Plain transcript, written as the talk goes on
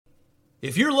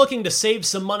If you're looking to save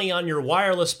some money on your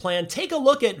wireless plan, take a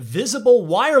look at Visible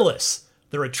Wireless.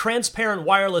 They're a transparent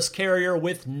wireless carrier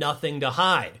with nothing to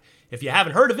hide. If you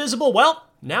haven't heard of Visible, well,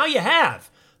 now you have.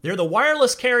 They're the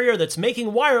wireless carrier that's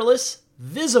making wireless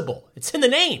visible. It's in the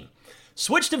name.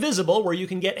 Switch to Visible, where you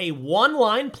can get a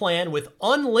one-line plan with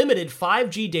unlimited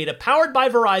 5G data powered by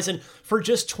Verizon for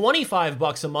just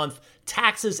 $25 a month,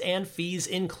 taxes and fees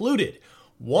included.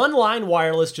 One-line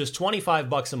wireless, just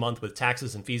 $25 a month with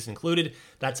taxes and fees included.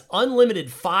 That's unlimited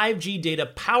 5G data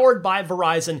powered by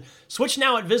Verizon. Switch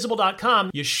now at Visible.com.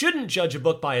 You shouldn't judge a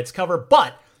book by its cover,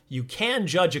 but you can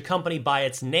judge a company by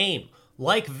its name,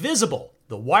 like Visible,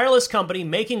 the wireless company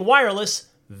making wireless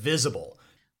visible.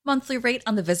 Monthly rate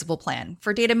on the Visible plan.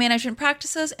 For data management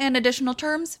practices and additional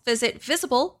terms, visit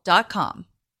Visible.com.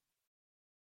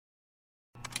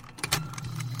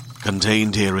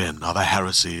 Contained herein are the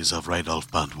heresies of Radolf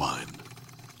Burntwine,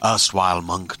 erstwhile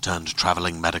monk turned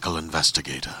traveling medical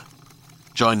investigator.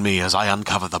 Join me as I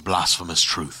uncover the blasphemous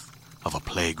truth of a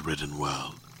plague-ridden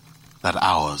world, that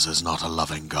ours is not a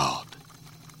loving God,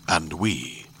 and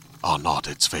we are not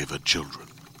its favored children.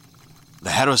 The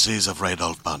heresies of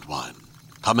Radolf Burntwine,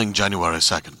 coming January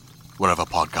 2nd, wherever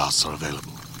podcasts are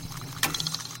available.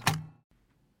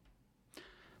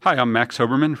 Hi, I'm Max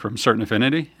Hoberman from Certain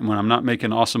Affinity, and when I'm not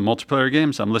making awesome multiplayer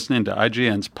games, I'm listening to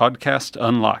IGN's Podcast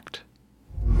Unlocked.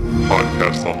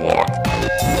 Podcast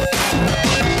Unlocked.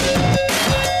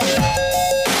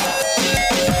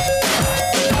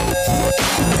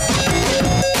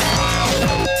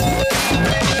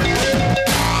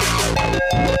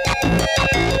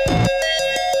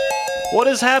 What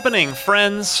is happening,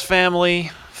 friends,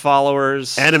 family,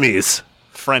 followers, Enemies.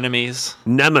 frenemies,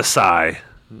 Nemesi.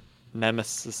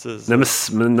 nemesises?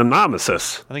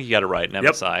 Nemesis. I think you got it right,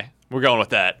 nemesi. We're going with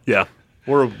that. Yeah.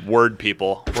 We're word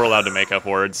people. We're allowed to make up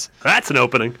words. That's an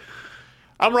opening.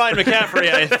 I'm Ryan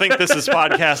McCaffrey. I think this is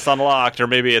Podcast Unlocked, or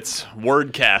maybe it's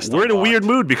Wordcast We're in a Unlocked. weird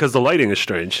mood because the lighting is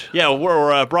strange. Yeah,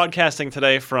 we're broadcasting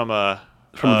today from the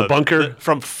bunker?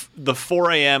 from the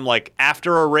 4 a.m., like,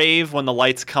 after a rave when the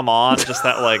lights come on. Just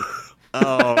that, like,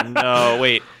 oh, no,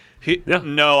 wait.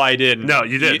 No, I didn't. No,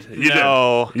 you did.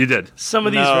 No. You did. Some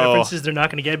of these references they're not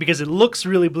going to get because it looks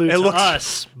really blue to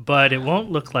us, but it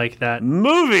won't look like that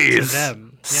Movies. to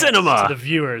them. Cinema. To the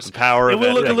viewers. The power it of will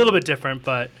look editing. a little bit different,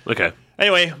 but... Okay.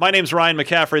 Anyway, my name's Ryan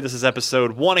McCaffrey. This is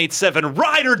episode 187,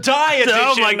 Ride or Die edition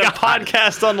Oh my of God.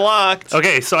 Podcast Unlocked.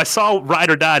 Okay, so I saw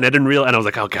Ride or Die and I didn't realize, and I was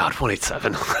like, oh God,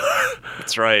 187.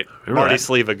 That's right. Remember Marty that?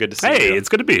 Sleva, good to see you. Hey, it's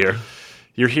good to be here.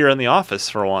 You're here in the office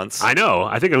for once. I know.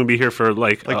 I think I'm going to be here for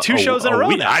like two shows in a row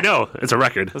week. now. I know. It's a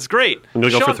record. That's great. I'm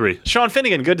going to go for 3. Sean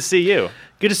Finnegan, good to see you.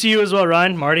 Good to see you as well,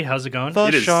 Ryan. Marty, how's it going?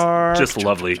 It is Shark. just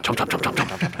lovely. Chomp, chomp, chomp,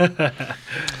 chomp,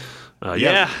 chomp.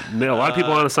 Yeah. A lot of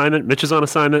people on assignment. Mitch is on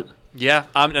assignment. Yeah,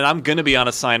 I'm going to be on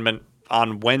assignment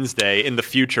on Wednesday in the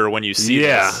future when you see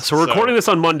this. So we're recording this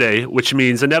on Monday, which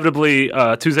means inevitably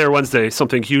Tuesday or Wednesday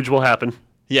something huge will happen.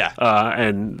 Yeah.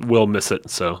 And we'll miss it.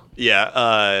 So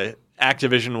Yeah.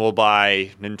 Activision will buy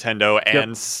Nintendo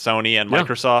and Sony and Yeah.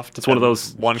 Microsoft. It's one of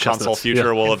those One console chestnuts. future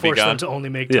Yeah. will have Force them begun. to only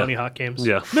make Yeah. Tony Hawk games.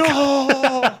 yeah.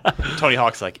 No! Tony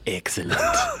Hawk's like, excellent.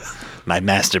 My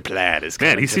master plan is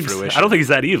coming Man, he to seems. fruition. I don't think he's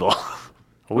that evil.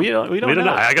 We don't We know. don't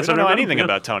know. I guess we don't I know never anything met him.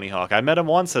 about Tony Hawk. I met him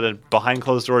once at a behind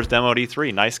closed doors demo at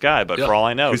E3. Nice guy, but for all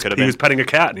I know, he it could have was been. petting a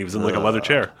cat and he was in like a leather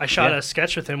chair. I shot a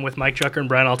sketch with him with Mike Drucker and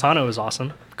Brian Altano. It was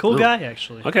awesome. Cool guy,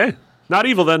 actually. Okay, not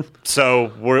evil then.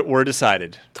 So we're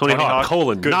decided. Tony Hawk,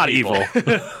 good not people.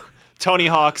 evil. Tony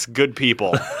Hawk's good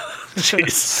people.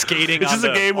 Jeez. Skating. It's just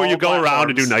a game where you go around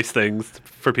and do nice things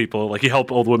for people. Like you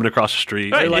help old women across the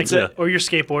street. Right, Like it's or you're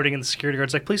skateboarding and the security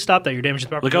guard's like, please stop that. You're damaging the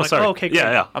property. Like, You're oh, sorry. Oh, okay, cool.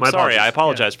 Yeah. I'm My sorry. I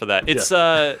apologies. apologize for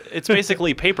that. It's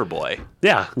basically Paperboy,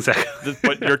 Yeah, exactly.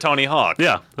 but you're Tony Hawk.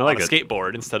 Yeah, I like on a it.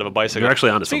 skateboard instead of a bicycle. You're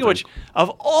actually onto Speaking something. of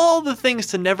which, of all the things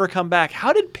to never come back,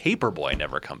 how did Paperboy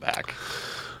never come back?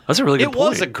 That's a really good It point.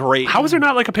 was a great. How is there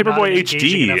not like a Not an Paperboy engaging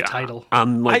HD enough title.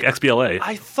 on like XBLA?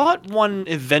 I thought one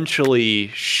eventually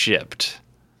shipped.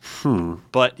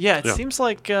 But yeah, it seems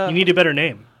like You need a better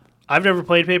name. I've never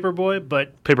played Paperboy,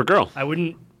 but Paper Girl. I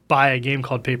wouldn't buy a game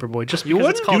called Paperboy just You because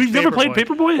it's wouldn't? called You've never played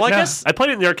Paperboy? Well, I No. guess I played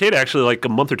it in the arcade actually like a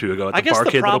month or two ago at the I guess the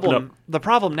barcade that opened up.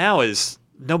 problem now is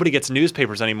nobody gets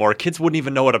newspapers anymore. Kids wouldn't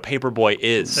even know what a paperboy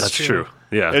is. That's true. true.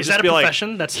 Yeah. It'd Is just that a be like,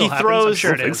 profession that still he happens? throws, I'm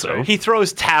sure it I think is. so. He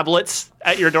throws tablets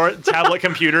at your door, tablet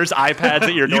computers, iPads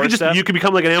at your You could doorstep. you could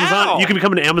become like an Amazon. Ow! You could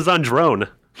become an Amazon drone.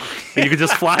 And you could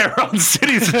just fly around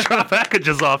cities and drop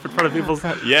packages off in front of people's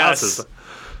yes. houses.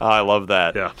 Oh, I love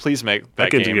that. Yeah. Please make That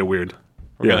that game's game. gonna get weird.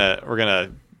 We're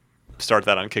gonna start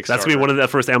that on Kickstarter. That's gonna be one of the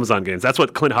first Amazon games. That's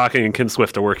what Clint Hawking and Kim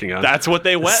Swift are working on. That's what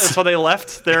they went. That's what they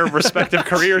left their respective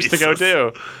careers to go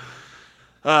do.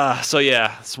 So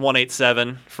yeah, it's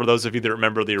 187. For those of you that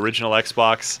remember the original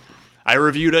Xbox, I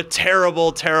reviewed a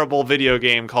terrible, terrible video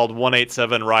game called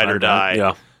 187 Ride or Die.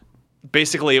 Yeah.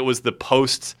 Basically, it was the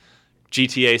post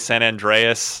GTA San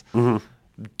Andreas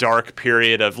dark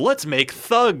period of let's make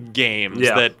thug games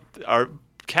that are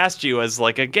cast you as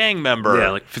like a gang member.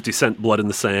 Yeah, like 50 Cent Blood in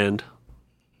the Sand.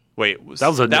 Wait, That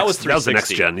was the next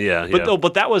 360. gen. Yeah,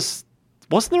 But that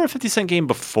wasn't there a 50 Cent game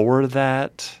before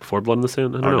that? Before Blood in the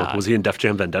Sand? I don't know. not? Was he in Def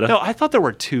Jam Vendetta? No, I thought there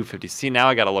were two 50. See, now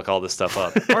I got to look all this stuff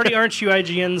up. Marty, aren't you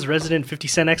IGN's resident 50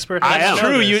 Cent expert? I am.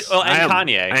 True, and I am.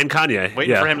 Kanye. And Kanye.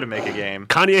 Waiting yeah. for him to make a game.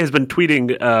 Kanye has been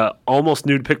tweeting almost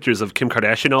nude pictures of Kim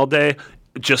Kardashian all day,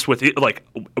 just with like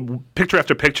picture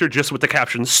after picture, just with the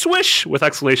caption "swish" with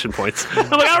exclamation points. I'm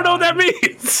like, I don't know what that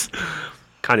means.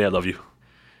 Kanye, I love you.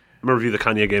 I'm gonna review the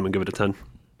Kanye game and give it a 10.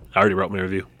 I already wrote my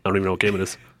review. I don't even know what game it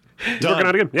is. He's working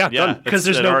on it again. Yeah, done. Because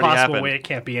there's It no already possible happened. way it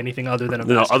can't be anything other than a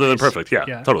No, other than masterpiece. perfect.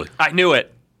 Yeah, totally. I knew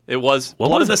it. It was What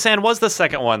Blood was in the it? Sand was the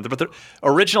second one, but the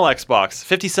original Xbox,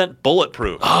 50 Cent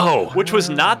Bulletproof. Oh. Which was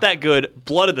not that good.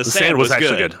 Blood in the Sand Sand was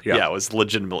actually good. good, yeah. It was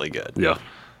legitimately good. Yeah.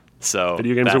 So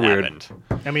Video games that are weird. happened.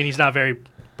 I mean, he's not very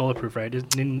bulletproof, right?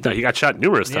 No, he got shot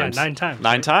numerous Yeah, times. 9 times.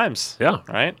 9 times. Yeah.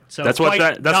 Right? So That's what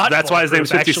quite that's not why his name's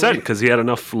 50 bulletproof, Cent, actually. because he had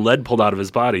enough lead pulled out of his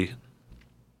body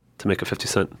to make a 50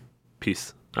 cent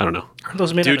piece. I don't know. Aren't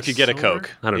those made out Dude of could get a silver?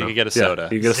 Coke. I don't know. You could get a Yeah, soda.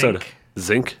 you could get a soda. Zinc.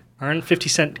 Zinc? Aren't 50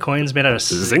 cent coins made out of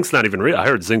Zinc's not even real. I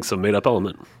heard zinc's a made up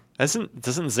element.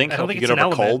 Doesn't zinc I don't help you think get it's an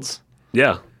over element. colds?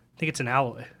 Yeah. I think it's an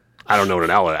alloy. I don't know what an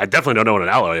alloy. I definitely don't know what an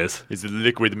alloy is. It's a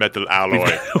liquid metal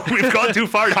alloy. We've gone too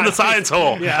far down the science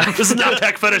hole. Yeah. This is not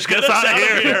Tech Fetish. Get us out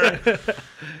of here.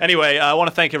 Anyway, I want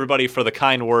to thank everybody for the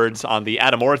kind words on the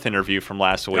Adam Orth interview from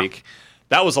last week.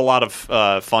 That was a lot of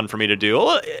fun for me to do.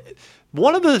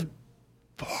 One of the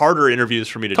harder interviews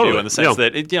for me to do in the sense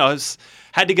that it, it's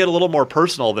had to get a little more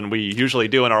personal than we usually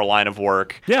do in our line of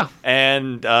work. Yeah.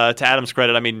 And to Adam's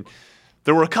credit, I mean,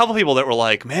 there were a couple people that were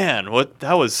like, "Man,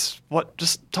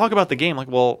 just talk about the game." Like,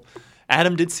 well,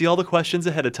 Adam did see all the questions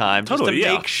ahead of time just to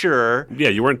make sure. Yeah,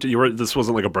 you weren't. This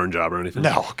wasn't like a burn job or anything.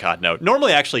 No, God, no.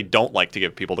 Normally, I actually don't like to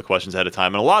give people the questions ahead of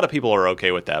time, and a lot of people are okay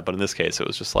with that. But in this case, it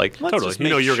was just like, let's Totally. just You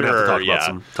know, make you're sure, gonna have to talk about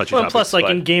some touchy Well, topics. plus, like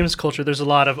but- in games culture, there's a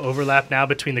lot of overlap now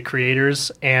between the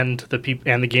creators and the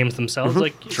people and the games themselves.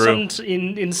 Like, True.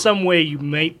 in some way, you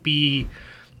might be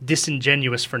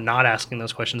disingenuous for not asking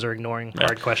those questions or ignoring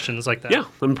hard questions like that. Yeah,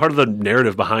 and part of the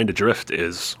narrative behind Adrift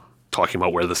is talking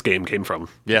about where this game came from.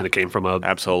 Yeah. And it came from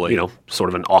Absolutely. sort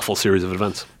of an awful series of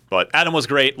events. But Adam was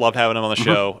great. Loved having him on the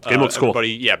show. Game looks cool.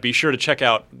 Everybody, yeah, be sure to check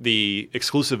out the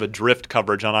exclusive Adrift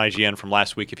coverage on IGN from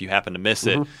last week if you happen to miss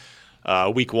it.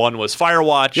 Week 1 was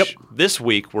Firewatch. Yep. This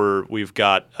week we've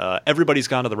got Everybody's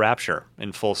Gone to the Rapture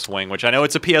in full swing, which I know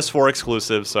it's a PS4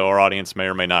 exclusive, so our audience may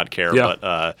or may not care. Yeah,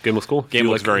 But game looks cool. Game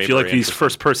looks very, If you like very these interesting.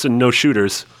 first-person no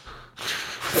shooters,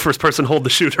 first-person hold the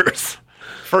shooters,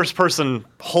 first-person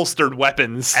holstered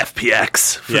weapons.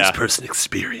 FPX, Yeah. first-person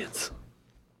experience.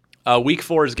 Week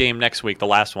 4's game next week, the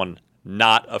last one,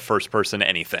 not a first-person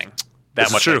anything.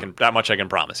 This is true. That much I can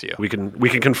promise you. We can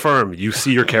confirm you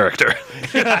see your character.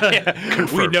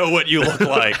 We know what you look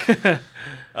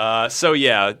like. So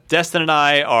yeah, Destin and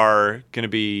I are going to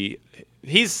be.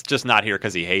 He's just not here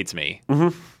because he hates me.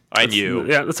 And you.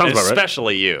 Yeah, that sounds about right.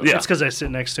 Especially you. Yeah. It's because I sit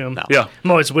next to him. Yeah.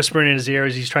 I'm always whispering in his ear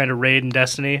as he's trying to raid in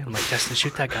Destiny. I'm like, Destin,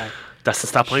 shoot that guy. Dustin,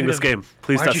 stop playing this Shoot him. game.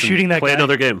 Please, Why aren't you Dustin, shooting that play guy?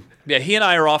 another game. Yeah, he and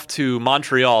I are off to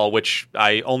Montreal, which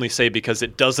I only say because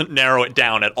it doesn't narrow it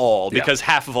down at all, because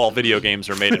half of all video games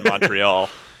are made in Montreal.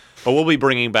 But we'll be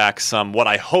bringing back some, what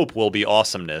I hope will be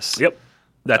awesomeness. Yep.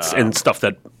 That's and stuff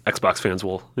that Xbox fans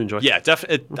will enjoy. Yeah,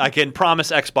 I can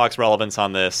promise Xbox relevance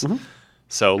on this.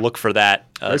 So look for that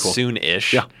cool.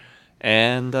 soon-ish. Yeah.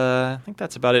 And I think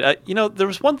that's about it. There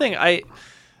was one thing I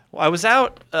was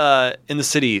out in the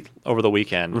city over the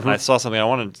weekend, and I saw something. I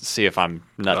wanted to see if I'm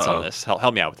nuts on this.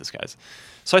 Help me out with this, guys.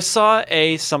 So I saw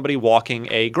somebody walking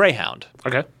a greyhound.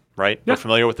 Okay. Right? You're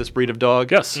familiar with this breed of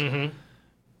dog? Yes.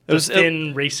 It was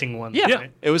Thin racing one. Yeah.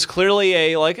 Right? It was clearly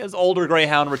an older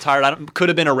greyhound, retired. Could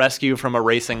have been a rescue from a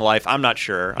racing life. I'm not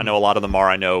sure. I know a lot of them are.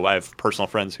 I have personal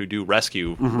friends who do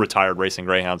rescue retired racing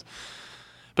greyhounds.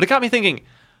 But it got me thinking,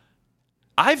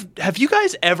 have you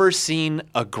guys ever seen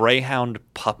a greyhound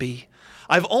puppy?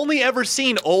 I've only ever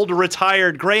seen old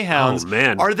retired greyhounds. Oh,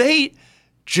 man. Are they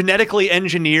genetically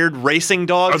engineered racing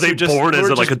dogs? Are they who just, born who as,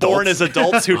 are like, just born adults? as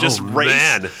adults who just Oh, race?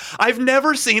 man. I've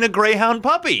never seen a greyhound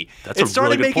puppy. That's it a started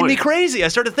really good making me point. crazy. I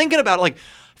started thinking about it, like,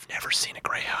 I've never seen a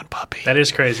greyhound puppy. That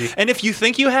is crazy. And if you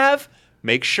think you have,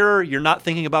 make sure you're not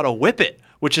thinking about a whippet,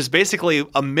 which is basically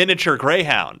a miniature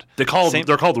greyhound. They're called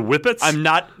whippets? I'm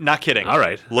not kidding. All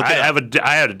right.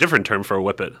 I had a different term for a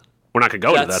whippet. We're not going to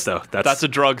go into that, though. That's a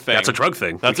drug thing. That's a drug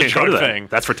thing. That's a drug thing.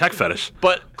 That's for tech fetish.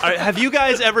 But have you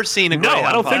guys ever seen a greyhound? No,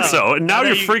 I don't think so. And now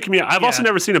you're freaking me out. I've also yeah.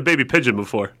 never seen a baby pigeon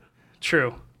before.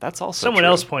 True. That's also Someone true.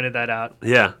 else pointed that out.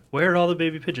 Yeah. Where are all the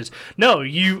baby pigeons? No,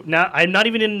 I'm not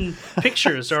even in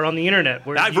pictures or on the internet.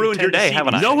 Where I've you ruined your tend to day, see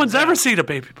haven't me. I? No one's ever seen a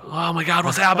baby. Oh my God,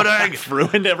 what's happening? I've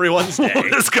ruined everyone's day.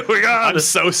 What is going on? I'm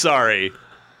so sorry.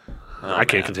 I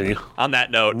can't continue. On that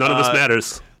note, None of this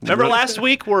matters. Remember last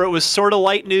week where it was sort of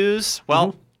light news?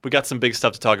 Well, we got some big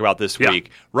stuff to talk about this week,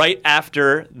 right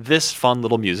after this fun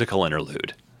little musical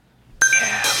interlude.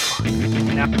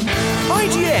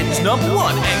 IGN's #1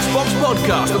 Xbox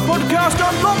podcast, the podcast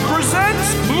unlocked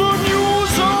presents the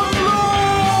News Unlocked!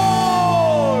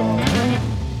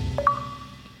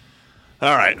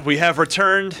 All right, we have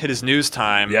returned. It is news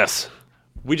time. Yes.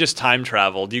 We just time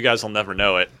traveled. You guys will never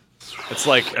know it. It's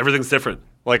like Everything's different.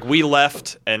 Like we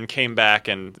left and came back,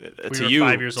 and to were you,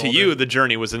 5 years older. you, the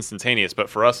journey was instantaneous. But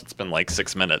for us, it's been like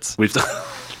 6 minutes. We've done.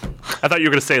 I thought you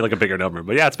were going to say like a bigger number,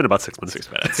 but yeah, it's been about 6 minutes.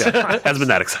 6 minutes. Yeah, hasn't been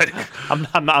that exciting. I'm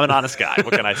an honest guy.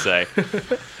 What can I say?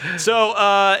 So,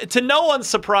 to no one's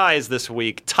surprise this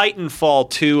week,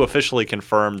 Titanfall 2 officially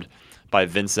confirmed by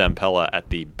Vince Zampella at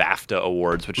the BAFTA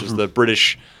Awards, which is the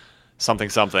British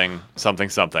something.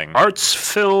 Arts,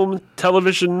 film,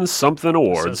 television, something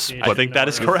awards. Association I think that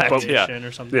is or correct. Foundation Yeah.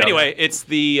 or something. Yeah. Anyway, it's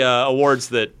the awards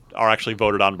that are actually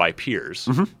voted on by peers,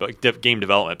 but game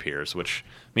development peers, which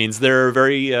means they're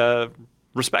very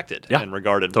respected and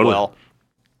regarded well.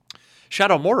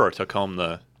 Shadow Mordor took home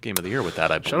the Game of the Year with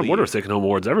that, I believe. Shadow Mordor's taking home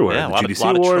awards everywhere. Yeah, a The lot, GDC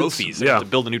of awards. trophies. They Yeah. have to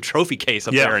build a new trophy case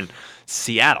up Yeah. there in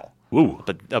Seattle. Ooh.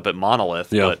 Up at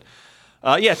Monolith. Yeah. But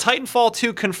Titanfall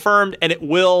 2 confirmed, and it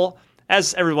will,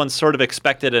 as everyone sort of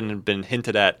expected and been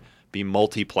hinted at, be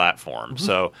multi-platform.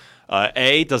 So,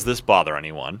 A, does this bother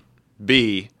anyone?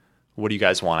 B, what do you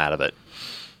guys want out of it?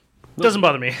 Doesn't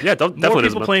bother me. Yeah, More definitely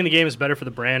people playing the game is better for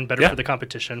the brand, better for the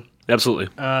competition. Absolutely.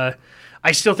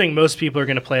 I still think most people are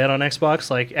going to play it on Xbox.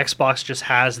 Like, Xbox just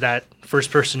has that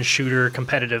first-person shooter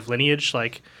competitive lineage.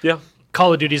 Like, yeah.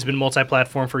 Call of Duty's been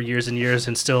multi-platform for years and years,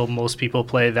 and still most people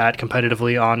play that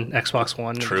competitively on Xbox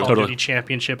One. True. And Call of Duty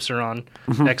Championships are on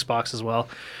Xbox as well.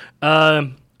 I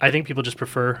think people just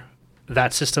prefer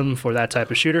that system for that type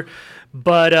of shooter.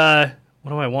 But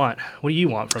what do I want? What do you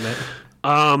want from it?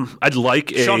 I'd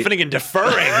like a. Sean Finnegan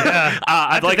deferring.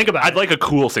 I'd like. think about I'd it. like a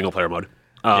cool single player mode.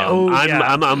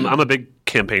 I'm a big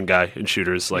campaign guy in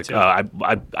shooters. Like I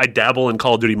dabble in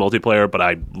Call of Duty multiplayer, but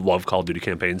I love Call of Duty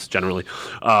campaigns generally.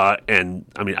 And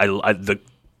I mean,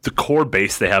 the core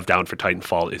base they have down for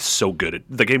Titanfall is so good.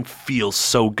 The game feels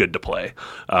so good to play.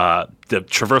 The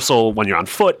traversal when you're on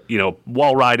foot,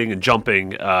 wall riding and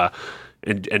jumping.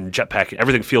 And jetpack,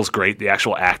 everything feels great. The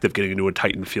actual act of getting into a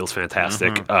Titan feels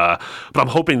fantastic. But I'm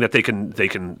hoping that they can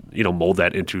mold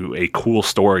that into a cool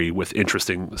story with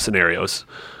interesting scenarios.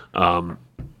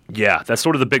 Yeah, that's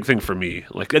sort of the big thing for me.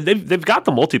 Like they've got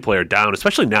the multiplayer down,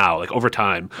 especially now. Like over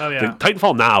time, Oh, yeah. the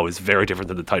Titanfall now is very different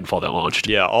than the Titanfall that launched.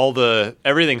 Yeah,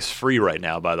 everything's free right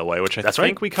now, by the way, which I That's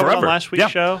think right. we covered on Forever. last week's Yeah.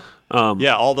 show.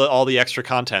 All the extra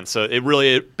content. So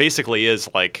it basically is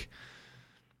like,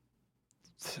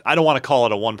 I don't want to call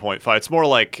it a 1.5. It's more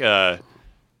like I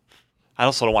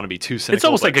also don't want to be too cynical. It's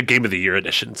almost but like a Game of the Year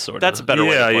edition, sort of. that's a better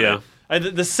way to put yeah.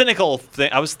 it. The cynical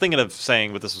thing I was thinking of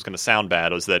saying, but this was going to sound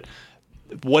bad, was that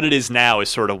what it is now is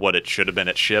sort of what it should have been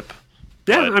at ship.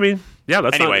 Yeah, But I mean, yeah,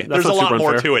 that's anyway, not, there's that's not a lot super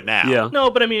more unfair. to it now. Yeah.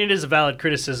 No, but I mean, it is a valid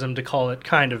criticism to call it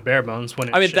kind of bare bones when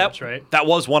it ships, right? that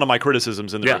was one of my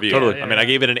criticisms in the Yeah, review. totally. I mean, I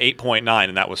gave it an 8.9,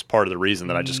 and that was part of the reason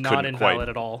that I just Not couldn't invalid quite.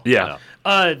 at all. Yeah.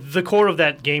 The core of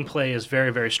that gameplay is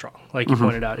very, very strong. Like you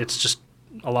pointed out, it's just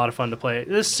a lot of fun to play.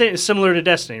 It's similar to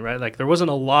Destiny, right? Like there wasn't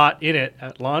a lot in it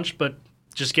at launch, but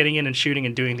just getting in and shooting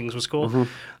and doing things was cool.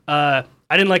 I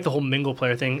didn't like the whole mingle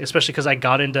player thing, especially because I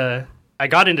got into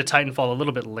Titanfall a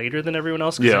little bit later than everyone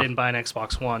else because I didn't buy an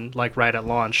Xbox One like right at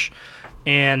launch,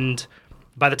 and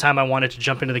by the time I wanted to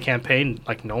jump into the campaign,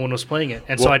 like no one was playing it,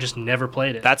 and so I just never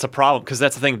played it. That's a problem because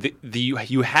that's the thing.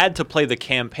 You had to play the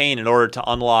campaign in order to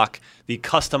unlock the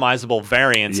customizable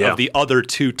variants of the other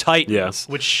two Titans.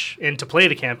 And to play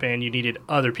the campaign, you needed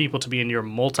other people to be in your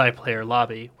multiplayer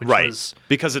lobby, which was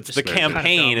because it's the kind of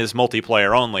campaign dumb. is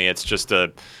multiplayer only. It's just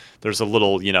there's a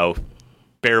little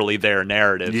barely there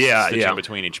narrative stitching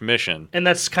between each mission. And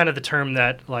that's kind of the term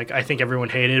that like I think everyone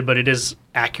hated, but it is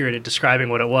accurate at describing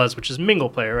what it was, which is mingle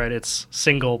player, right? It's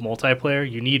single multiplayer.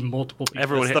 You need multiple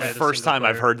people. It's the first time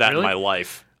I've heard that in my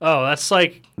life. Oh, that's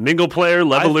like Mingle player,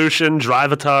 Levolution,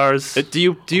 Drivatars. Do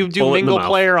you Bullet in the mingle mouth.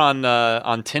 player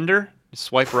on Tinder? You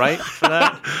swipe right for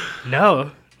that?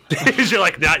 no. You're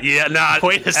like, not yet, not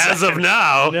Wait a as second. of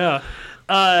now. No.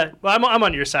 Well, I'm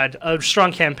on your side. A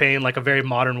strong campaign, like a very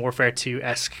Modern Warfare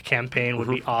 2-esque campaign, would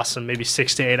be awesome. Maybe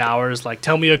 6 to 8 hours. Like,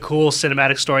 tell me a cool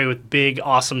cinematic story with big,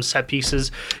 awesome set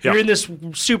pieces. You're in this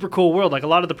super cool world. Like, a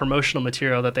lot of the promotional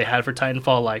material that they had for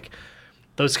Titanfall, like,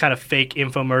 those kind of fake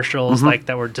infomercials, like,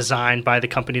 that were designed by the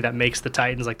company that makes the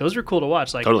Titans, like, those were cool to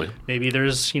watch. Like, Totally. maybe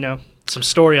there's, some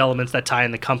story elements that tie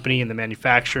in the company and the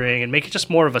manufacturing and make it just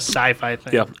more of a sci-fi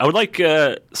thing. Yeah, I would like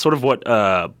sort of what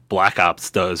Black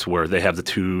Ops does, where they have the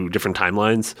 2 different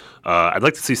timelines. I'd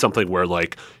like to see something where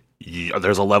like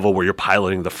there's a level where you're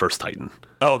piloting the first Titan.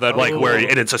 Oh, that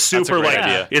And it's a super great like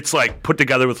idea. it's like put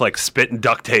together with like spit and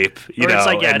duct tape, you Or know. it's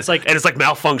like, yeah, and, it's like- and it's like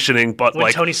malfunctioning, but When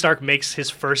like Tony Stark makes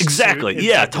his first exactly, suit, it's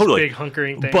yeah, like this totally, big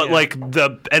hunkering thing. But yeah. like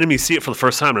the enemies see it for the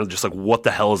first time and they're just like, what the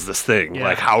hell is this thing? Yeah.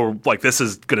 Like how like this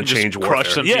is gonna change Just warfare.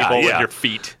 crush some yeah, people yeah. with your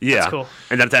feet. Yeah, That's cool.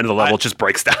 And then at the end of the level, it just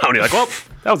breaks down. You're like, well,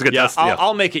 that was a good Yeah, test.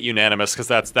 I'll make it unanimous because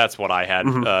that's what I had.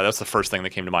 That's the first thing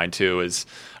that came to mind too.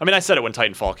 I said it when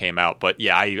Titanfall came out, but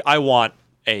yeah, I want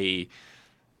a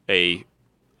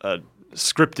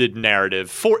scripted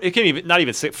narrative it can even not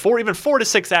even 4 to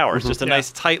 6 hours, just a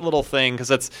nice tight little thing because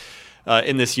that's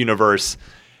in this universe.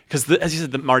 Because as you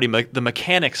said, Marty, the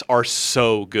mechanics are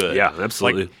so good. Yeah,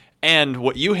 absolutely. And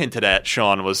what you hinted at,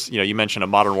 Sean, was you mentioned a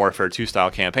Modern Warfare 2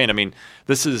 style campaign. I mean,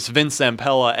 this is Vince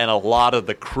Zampella and a lot of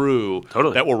the crew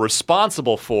that were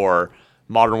responsible for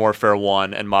Modern Warfare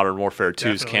 1 and Modern Warfare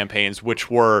 2's campaigns, which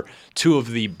were 2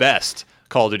 of the best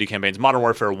Call of Duty campaigns. Modern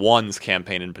Warfare 1's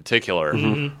campaign in particular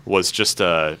was just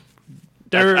at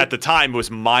the time, it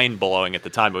was mind-blowing at the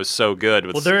time. It was so good.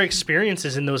 Well, there are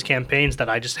experiences in those campaigns that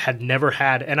I just had never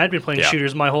had, and I'd been playing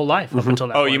shooters my whole life up until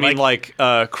that point. You mean like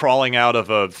crawling out of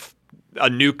a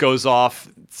nuke goes off,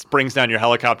 springs down your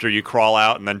helicopter, you crawl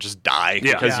out, and then just die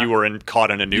because you were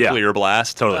caught in a nuclear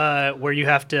blast? Totally. Where you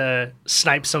have to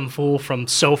snipe some fool from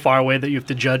so far away that you have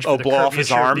to judge for the blow off his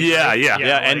curvature. arm?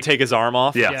 Yeah, and take his arm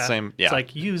off? Yeah. Same. Yeah. It's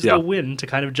like use the wind to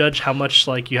kind of judge how much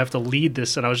like you have to lead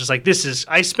this, and I was just like,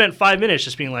 I spent 5 minutes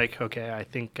just being like, okay, I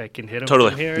think I can hit him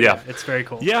Totally. from here. Yeah. It's very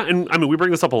cool. Yeah, and I mean, we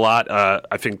bring this up a lot.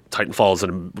 I think Titanfall is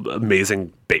an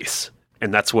amazing base.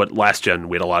 And that's what last gen,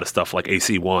 we had a lot of stuff like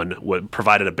AC1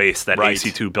 provided a base that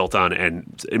AC2 built on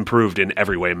and improved in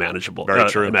every way imaginable. I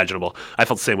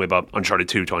felt the same way about Uncharted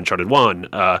 2 to Uncharted 1.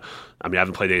 I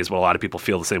haven't played A's, but a lot of people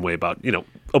feel the same way about,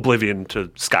 Oblivion to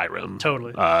Skyrim.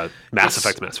 Totally. Mass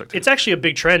Effect to Mass Effect 2. It's actually a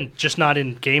big trend, just not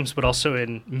in games, but also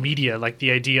in media. Like the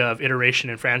idea of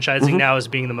iteration and franchising now as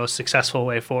being the most successful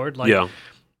way forward. Like,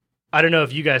 I don't know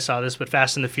if you guys saw this, but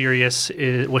Fast and the Furious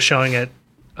was showing at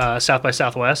South by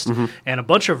Southwest, and a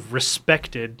bunch of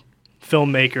respected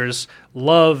filmmakers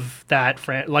love that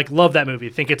movie,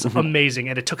 think it's amazing,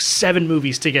 and it took 7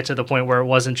 movies to get to the point where it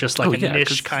wasn't just like a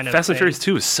niche kind of Fast and thing. Furious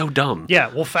 2 is so dumb. Yeah,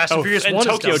 well, Fast and Furious 1 is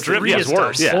Tokyo dumb, Drift 3 is is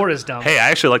worse. dumb, Yeah. 4 is dumb. Hey, I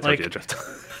actually like Like- Tokyo Drift.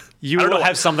 You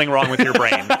have something wrong with your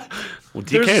brain. Well,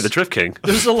 DK, There's- the Drift King.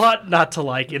 There's a lot not to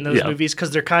like in those Yeah. movies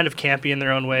because they're kind of campy in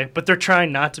their own way, but they're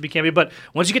trying not to be campy. But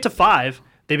once you get to 5,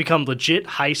 they become legit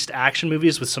heist action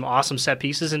movies with some awesome set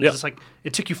pieces, and it's just like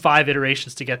it took you 5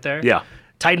 iterations to get there. Yeah.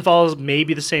 Titanfall is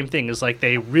maybe the same thing. Is like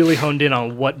they really honed in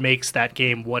on what makes that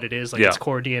game what it is, like its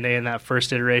core DNA in that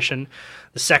first iteration.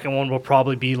 The second one will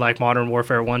probably be like Modern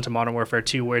Warfare 1 to Modern Warfare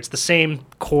 2, where it's the same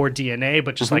core DNA,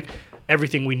 but just like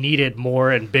everything we needed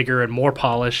more and bigger and more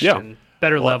polished and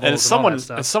better levels. And and all that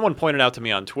stuff. as someone pointed out to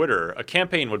me on Twitter, a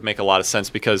campaign would make a lot of sense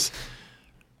because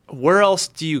where else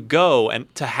do you go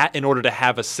in order to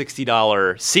have a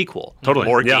 $60 sequel? Totally.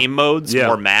 More Yeah. game modes, Yeah.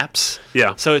 more maps.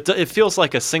 Yeah. So it feels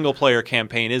like a single player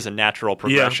campaign is a natural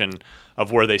progression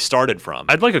of where they started from.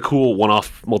 I'd like a cool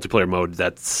one-off multiplayer mode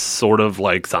that's sort of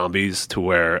like Zombies, to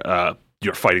where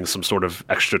you're fighting some sort of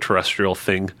extraterrestrial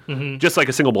thing, just like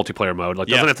a single multiplayer mode. Like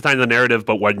doesn't have to tie into the narrative,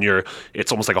 but when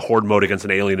it's almost like a horde mode against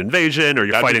an alien invasion, or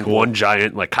you're That'd be fighting cool. one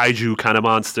giant like kaiju kind of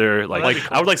monster.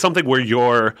 I would like something where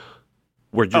your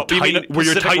Titan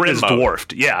Pacific Rim is mode.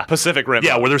 dwurfed. Yeah, Pacific Rim.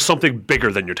 Yeah, mode. where there's something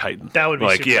bigger than your Titan. That would be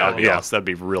like super yeah, cool. yeah. Yes, that'd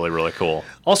be really, really cool.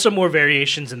 Also, more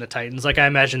variations in the Titans. Like I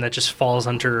imagine that just falls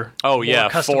under. Oh, yeah,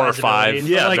 more 4 or 5. customizability.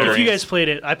 Yeah, like if you variants. guys played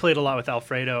it, I played a lot with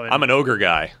Alfredo. And, I'm an ogre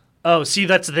guy. oh, see,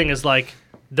 that's the thing is like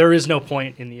there is no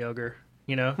point in the ogre.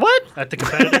 You know What? at the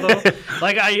competitive level?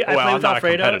 Like I Well, played I'm with not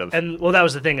Alfredo, competitive. and that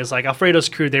was the thing is like Alfredo's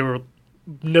crew. They were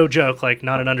no joke, like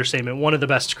not an understatement, one of the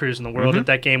best crews in the world at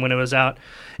that game when it was out,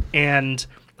 and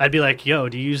I'd be like, yo,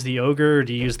 do you use the Ogre? Or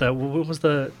do you use the, what was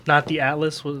the, not the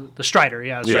Atlas, was the Strider?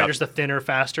 Yeah, the Strider's the thinner,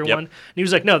 faster one. And he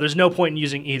was like, no, there's no point in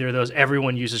using either of those.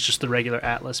 Everyone uses just the regular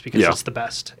Atlas because it's the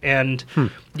best. And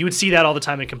you would see that all the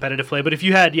time in competitive play. But if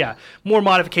you had, more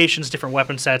modifications, different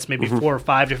weapon sets, maybe 4 or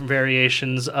 5 different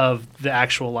variations of the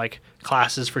actual like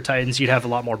classes for Titans, you'd have a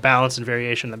lot more balance and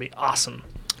variation. That'd be awesome.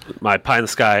 My pie in the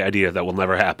sky idea that will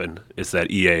never happen is that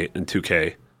EA and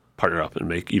 2K partner up and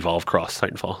make Evolve cross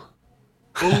Titanfall.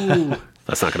 Ooh.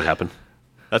 That's not going to happen.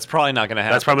 That's probably not going to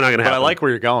happen. That's probably not going to happen. But I like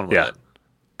where you're going with it.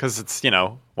 Because it's,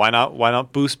 why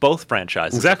not boost both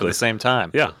franchises at the same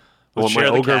time? Yeah. Well, my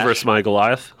Ogre versus my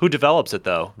Goliath. Who develops it,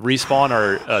 though? Respawn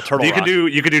or Turtle Rock?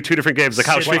 You could do 2 different games, like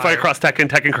how Street Fighter cross Tekken,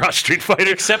 Tekken cross Street Fighter.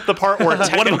 Except the part where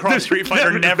Tekken cross Street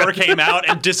Fighter never came out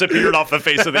and disappeared off the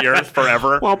face of the earth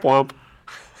forever. Womp womp.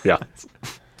 Yeah.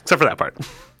 Except for that part.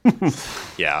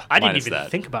 Yeah. I didn't even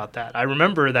think about that. I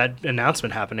remember that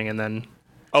announcement happening and then...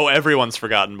 Oh, everyone's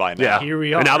forgotten by now. Yeah. Here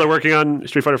we are. And now they're working on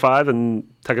Street Fighter 5 and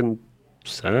Tekken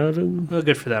 7. Well,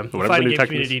 good for them. The fighting game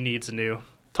community needs a new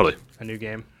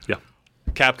game. Yeah.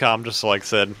 Capcom just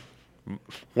said,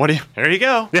 here you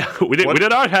go. Yeah, we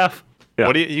did our half. Yeah.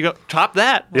 What do you go top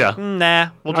that? Yeah. Nah,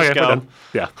 we'll just go.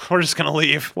 Yeah. We're just gonna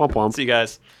leave. Womp womp. See you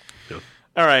guys. Yeah.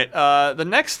 All right. The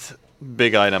next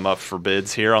big item up for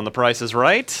bids here on The Price is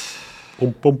Right.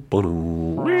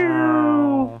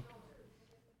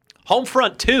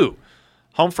 Homefront 2.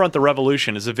 Homefront: The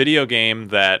Revolution is a video game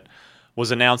that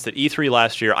was announced at E3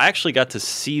 last year. I actually got to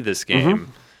see this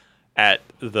game at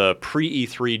the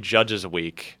pre-E3 Judges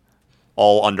Week,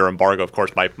 all under embargo, of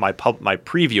course. My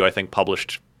preview, I think,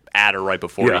 published at or right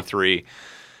before E3,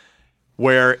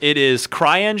 where it is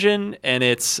CryEngine, and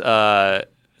it's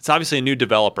obviously a new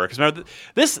developer. Because remember,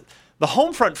 the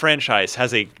Homefront franchise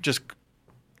has a just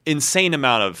insane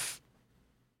amount of...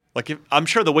 I'm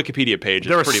sure the Wikipedia page is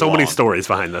there are pretty so long. many stories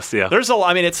behind this. Yeah, there's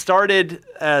it started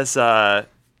as the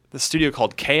studio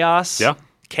called Chaos. Yeah,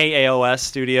 KAOS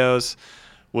Studios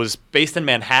was based in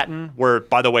Manhattan, where,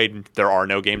 by the way, there are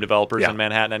no game developers in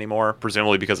Manhattan anymore,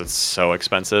 presumably because it's so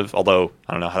expensive. Although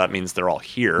I don't know how that means they're all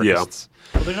here. Yeah,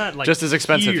 well, they're not just as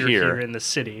expensive here in the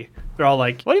city. They're all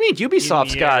like. What do you mean?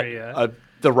 Ubisoft's got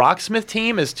the Rocksmith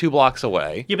team is 2 blocks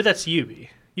away. Yeah, but that's Ubi.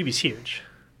 Ubi's huge.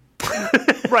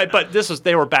 Right, but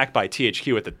they were backed by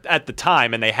THQ at the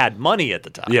time, and they had money at the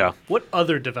time. Yeah. What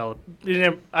other I don't.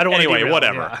 Anyway,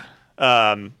 whatever.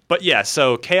 Yeah. But yeah,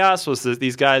 so Chaos was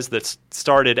these guys that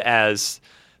started as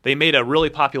they made a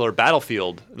really popular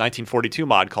Battlefield 1942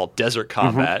 mod called Desert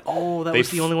Combat. Oh, that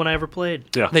was the only one I ever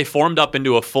played. Yeah. They formed up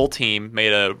into a full team,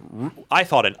 made I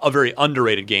thought a very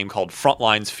underrated game called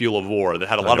Frontlines: Fuel of War that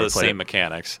had a lot of the same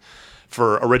mechanics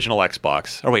for original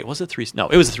Xbox. Or wait, was it No,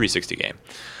 it was a 360 game.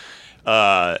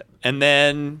 And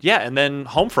then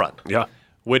Homefront. Yeah.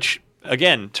 Which,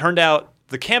 again, turned out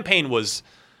the campaign was,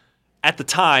 at the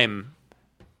time,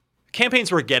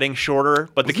 campaigns were getting shorter,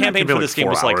 but the campaign for this game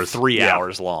was 3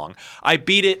 hours long. I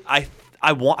beat it. I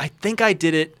think I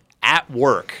did it at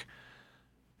work,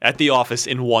 at the office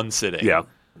in one sitting. Yeah.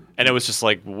 And it was just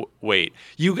wait.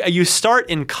 You start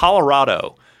in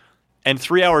Colorado, and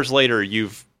 3 hours later you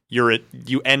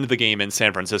end the game in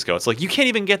San Francisco. It's you can't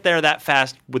even get there that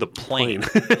fast with a plane.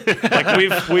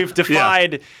 We've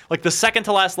defied the second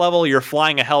to last level. You're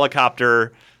flying a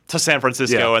helicopter to San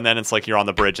Francisco, and then it's you're on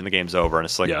the bridge and the game's over. And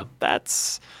it's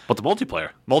that's. But the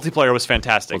multiplayer was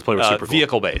fantastic. Multiplayer was super cool.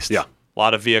 Vehicle based. Yeah, a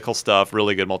lot of vehicle stuff.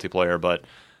 Really good multiplayer, but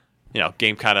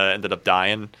game kind of ended up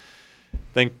dying.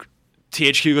 Then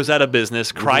THQ goes out of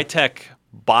business. Crytek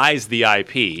buys the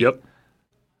IP. Yep.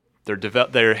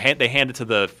 They hand it to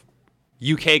the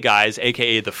UK guys,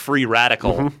 aka the Free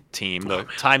Radical team, the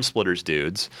Time Splitters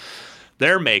dudes.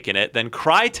 They're making it. Then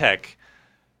Crytek.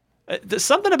 There's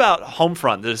something about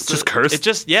Homefront. It's just cursed.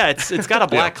 It's got a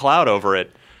black cloud over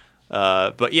it.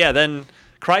 But yeah, then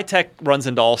Crytek runs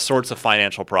into all sorts of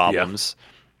financial problems. Yeah.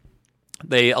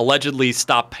 They allegedly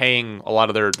stopped paying a lot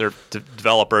of their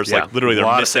developers. Literally,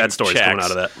 they're missing sad stories checks. coming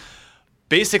out of that.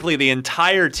 Basically, the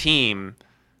entire team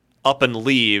up and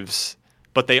leaves,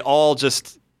 but they all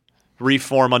just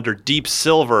reform under Deep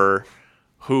Silver,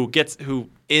 who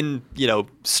in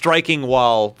striking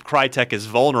while Crytek is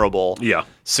vulnerable,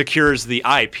 secures the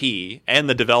IP and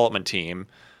the development team,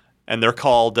 and they're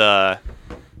called damn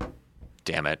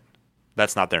it,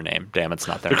 that's not their name. Damn, it's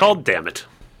not their name. They're called Damn It.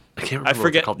 I can't remember. I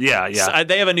forget. What they're called. Yeah.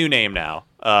 They have a new name now.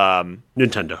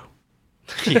 Nintendo.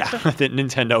 Yeah, the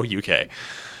Nintendo UK.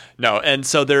 No, and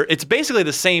so it's basically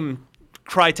the same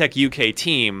Crytek UK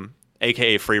team,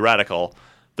 aka Free Radical,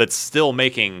 that's still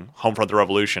making Homefront: The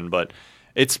Revolution, but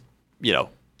it's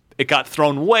it got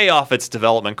thrown way off its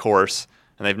development course,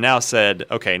 And they've now said,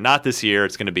 okay, not this year.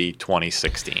 It's going to be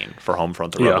 2016 for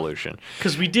Homefront: The Revolution.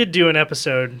 Because we did do an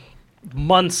episode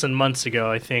months and months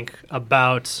ago, I think,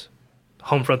 about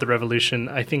Homefront: The Revolution.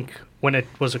 I think when it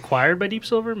was acquired by Deep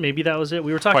Silver, maybe that was it.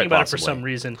 We were talking about it for some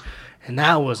reason, and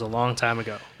that was a long time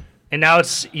ago. And now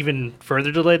it's even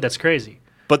further delayed. That's crazy.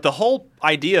 But the whole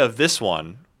idea of this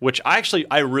one, which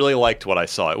I really liked what I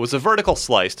saw. It was a vertical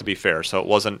slice, to be fair, so it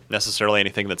wasn't necessarily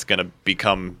anything that's going to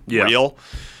become real.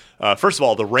 First of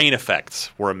all, the rain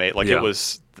effects were amazing. Like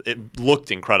it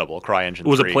looked incredible. CryEngine 3.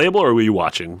 Was it playable, or were you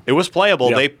watching? It was playable.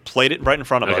 They played it right in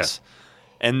front of us,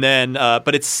 and then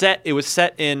but it was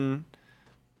set in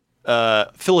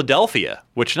Philadelphia,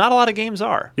 which not a lot of games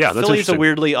are. Yeah, that's Philly's a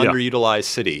weirdly Yeah. underutilized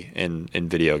city in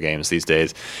video games these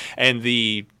days, and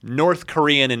the North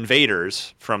Korean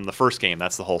invaders from the first game.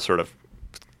 That's the whole sort of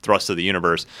thrust of the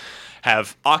universe.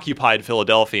 Have occupied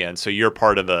Philadelphia, and so you're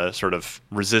part of a sort of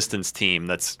resistance team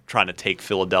that's trying to take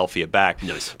Philadelphia back.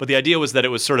 Nice. But the idea was that it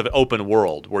was sort of open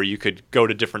world, where you could go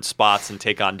to different spots and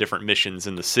take on different missions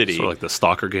in the city. Sort of like the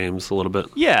Stalker games a little bit.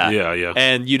 Yeah. Yeah.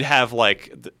 And you'd have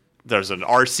like there's an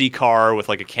RC car with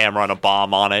like a camera and a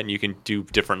bomb on it, and you can do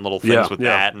different little things with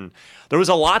that. And there was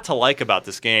a lot to like about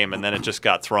this game, and then it just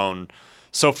got thrown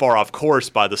so far off course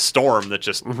by the storm that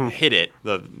just hit it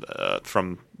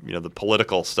from the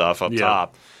political stuff up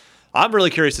top. I'm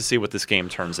really curious to see what this game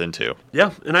turns into.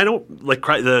 Yeah, and I don't like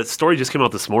the story just came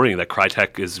out this morning that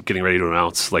Crytek is getting ready to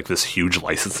announce like this huge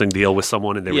licensing deal with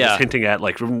someone, and they were just hinting at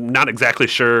like we're not exactly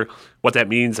sure what that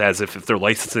means, as if they're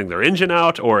licensing their engine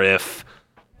out or if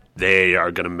they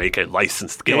are going to make a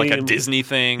licensed game, like a Disney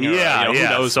thing. Or, who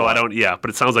knows? So what. I don't. Yeah, but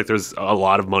it sounds like there's a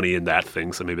lot of money in that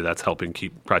thing, so maybe that's helping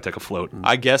keep Crytek afloat.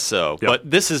 I guess so. Yep.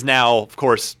 But this is now, of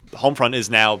course, Homefront is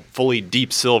now fully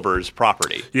Deep Silver's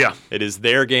property. Yeah, it is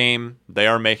their game. They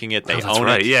are making it. They own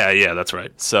right. it. Yeah, that's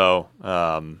right. So,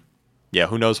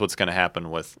 who knows what's going to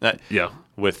happen with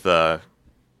with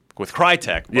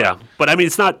Crytek? But I mean,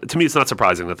 it's not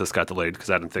surprising that this got delayed because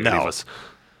I didn't think any of us.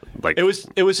 Like it was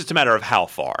just a matter of how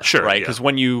far, right? Because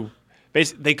when you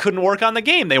they couldn't work on the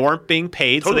game, they weren't being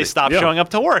paid, so they stopped showing up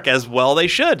to work as well. They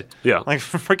should, like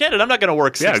forget it. I'm not going to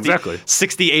work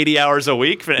 60, 80 hours a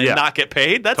week and not get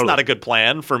paid. That's not a good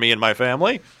plan for me and my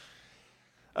family.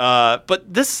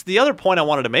 But the other point I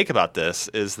wanted to make about this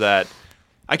is that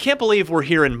I can't believe we're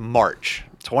here in March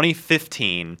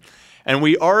 2015. And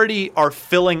we already are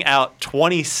filling out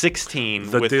 2016.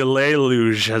 The delay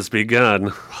luge has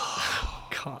begun.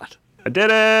 God. I did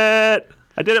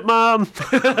it, Mom.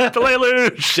 Delay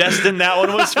luge. Justin, that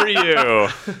one was for you.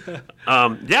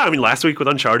 I mean, last week with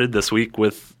Uncharted, this week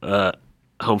with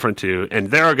Homefront 2, and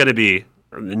there are going to be,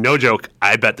 no joke,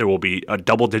 I bet there will be a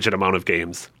double-digit amount of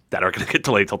games that are going to get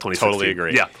delayed till 2016. Totally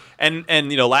agree. Yeah.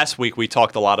 And last week we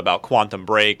talked a lot about Quantum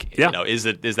Break. Yeah. Is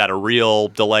that a real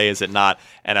delay? Is it not?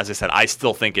 And as I said, I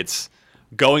still think it's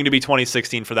going to be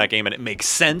 2016 for that game, and it makes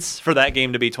sense for that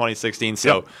game to be 2016.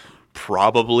 So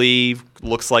probably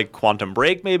looks like Quantum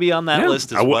Break may be on that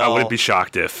list as well. I wouldn't be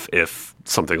shocked if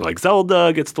something like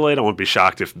Zelda gets delayed. I wouldn't be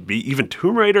shocked if even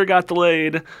Tomb Raider got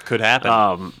delayed. Could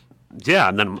happen.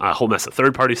 And then a whole mess of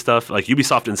third-party stuff. Like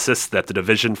Ubisoft insists that the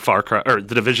Division,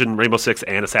 Rainbow Six,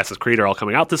 and Assassin's Creed are all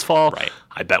coming out this fall. Right.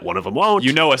 I bet one of them won't.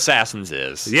 Assassins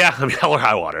is. Yeah, I mean, hell or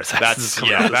high water. That's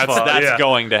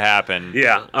going to happen.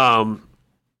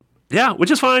 Yeah,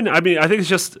 which is fine. I mean, I think it's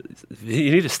just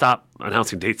you need to stop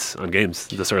announcing dates on games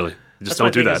this early. Just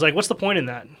don't do that. It's like, what's the point in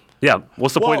that? Yeah,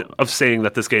 what's the point of saying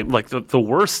that this game? Like the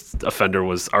worst offender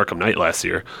was Arkham Knight last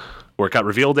year, where it got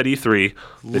revealed at E3.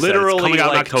 Literally, it's coming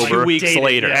out like in October. 2 weeks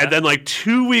later, and then like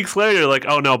 2 weeks later, like,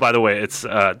 oh no, by the way, it's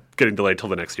getting delayed till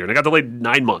the next year, and it got delayed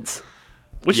 9 months,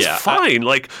 which is fine.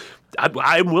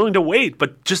 I'm willing to wait,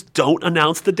 but just don't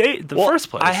announce the date in the first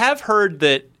place. I have heard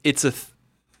that it's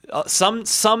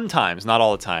sometimes, not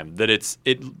all the time, that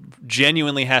it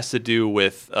genuinely has to do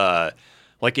with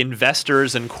like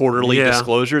investors and quarterly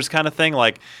disclosures kind of thing.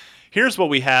 Like, here's what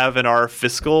we have in our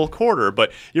fiscal quarter.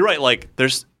 But you're right, like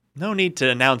there's no need to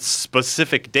announce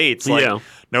specific dates like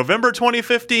November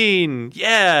 2015.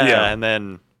 And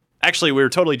then actually we were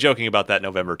totally joking about that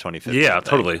November 2015 thing.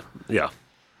 Totally. Yeah.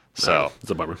 So it's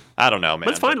a bummer. I don't know, man. But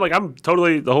it's fine. Like I'm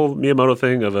totally the whole Miyamoto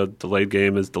thing of a delayed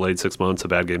game is delayed 6 months, a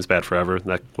bad game's bad forever.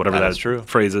 Whatever that true.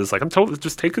 phrase is. Like I'm totally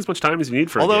just take as much time as you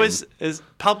need for. Although a game.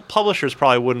 Publishers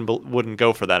probably wouldn't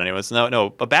go for that anyways.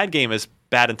 No, a bad game is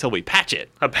bad until we patch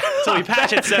it. Until we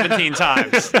patch it 17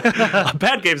 times. A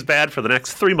bad game's bad for the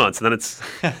next 3 months, and then it's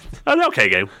an okay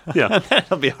game. Yeah,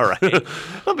 it'll be all right.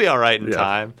 It'll be all right in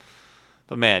time.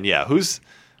 But man, you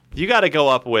got to go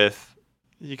up with.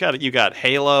 You got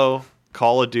Halo,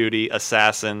 Call of Duty,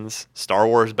 Assassins, Star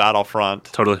Wars Battlefront.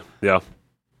 Totally, yeah.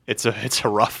 it's a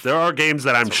rough. There are games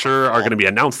that I'm sure are going to be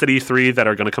announced at E3 that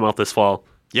are going to come out this fall.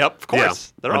 Yep, of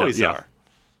course. Yeah. There always are.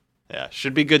 Yeah,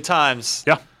 should be good times.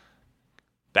 Yeah.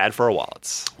 Bad for our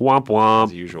wallets, Womp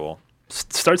as womp. usual.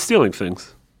 Start stealing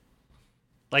things.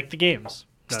 Like the games.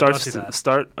 No, don't do that.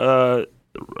 Start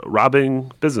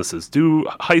robbing businesses. Do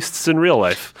heists in real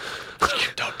life.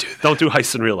 Don't do that. Don't do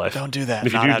heists in real life. Don't do that. And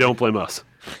if you Not do, having- don't blame us.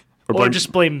 Or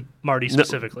just blame Marty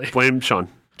specifically. Blame Sean.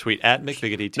 Tweet at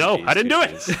McBiggity. No, I didn't do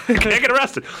it. Can't get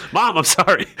arrested. Mom, I'm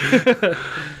sorry.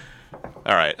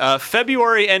 All right.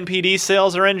 February NPD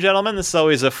sales are in, gentlemen. This is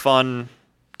always a fun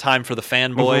time for the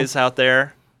fanboys out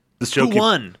there. This joke Who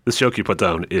won? This joke you put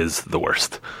down is the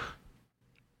worst.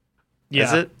 Yeah.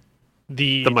 Is it?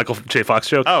 The Michael J. Fox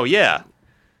joke? Oh, yeah.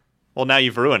 Well, now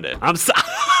you've ruined it. I'm sorry.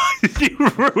 you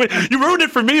ruined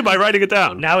it for me by writing it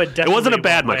down. Now it definitely wasn't a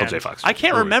bad won't Michael land. J. Fox. I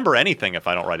can't remember anything if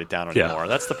I don't write it down anymore.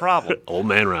 That's the problem. Old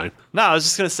man Ryan. No, I was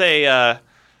just going to say,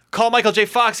 call Michael J.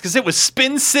 Fox because it was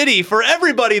Spin City for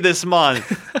everybody this month.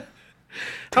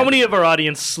 How many of our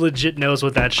audience legit knows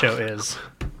what that show is?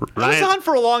 It was on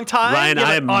for a long time. Ryan, Yeah,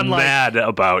 I am on, like- mad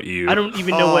about you. I don't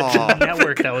even know what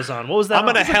network that was on. What was that? I'm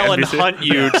going to on? Helen NBC. Hunt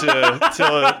you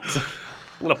to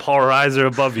I'm gonna polarizer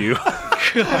above you.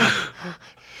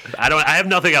 I have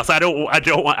nothing else. I want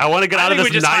to get out of think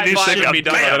this we just 90s high-five thing. and be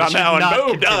done with it. Bam, I'm now Not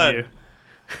boom, done.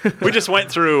 continue. We just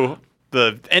went through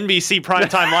the NBC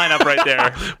primetime lineup right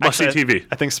there. Must-see Actually, TV.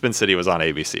 I think Spin City was on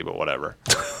ABC, but whatever.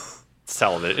 It's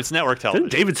television. It's network television.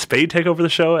 Didn't David Spade take over the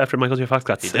show after Michael J. Fox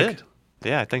got He sick? did.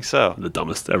 Yeah, I think so. The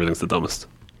dumbest. Everything's the dumbest.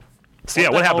 So What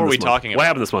the what hell happened were we this month? talking What about?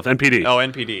 happened this month? NPD. Oh,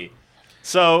 NPD.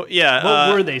 So, yeah.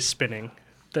 What were they spinning?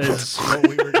 That's what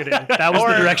we were getting. That was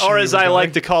the direction. Or we as were I going.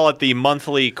 like to call it, the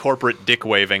monthly corporate dick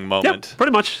waving Yep, moment.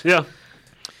 pretty much. Yeah.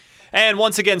 And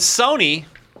once again, Sony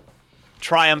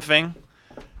triumphing.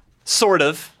 Sort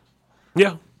of.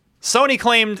 Yeah. Sony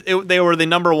claimed they were the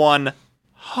number one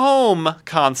home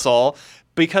console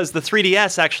because the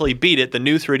 3DS actually beat it. The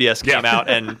new 3DS came Yeah. out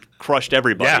and crushed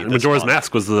everybody. Yeah. this Majora's month.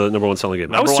 Mask was the number one selling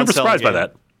game. I was Number one super selling surprised by game.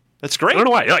 that. That's great. I don't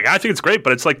know why. Like, I think it's great,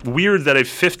 but it's like weird that a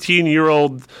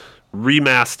 15-year-old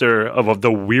remaster of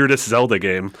the weirdest Zelda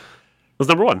game was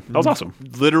number one. That was awesome.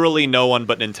 Literally no one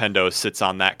but Nintendo sits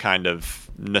on that kind of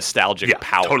nostalgic Yeah,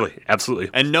 power. totally. Absolutely.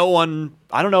 And no one,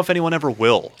 I don't know if anyone ever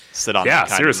will sit on that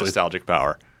kind seriously. of nostalgic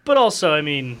power. But also, I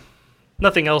mean,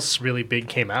 nothing else really big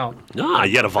came out. Nah,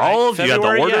 you had Evolve, you had The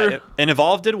February, Order. yeah, and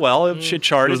Evolve did well. It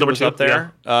charted. It was number two, up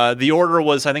there. The Order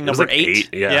was, I think, was number like eight,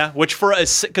 yeah. which for a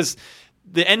because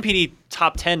the NPD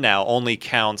top 10 now only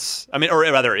counts. I mean, or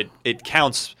rather, it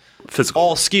counts Physical.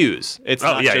 all SKUs. It's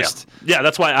not yeah, just yeah. Yeah,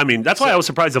 that's why. I mean, that's why I was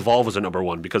surprised Evolve was a number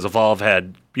one because Evolve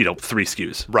had 3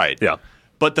 SKUs. right. Yeah.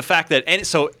 But the fact that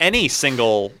any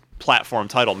single platform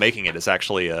title making it is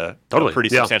actually a Totally, pretty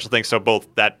yeah. substantial thing. So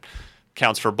that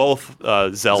counts for both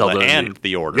Zelda and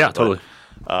the Order. Yeah, But,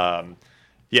 totally.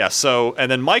 Yeah, so,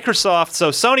 and then Microsoft, so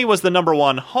Sony was the number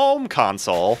one home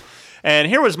console, and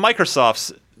here was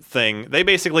Microsoft's thing. They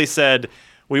basically said,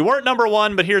 we weren't number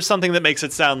one, but here's something that makes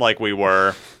it sound like we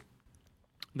were.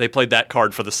 They played that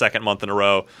card for the second month in a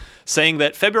row, saying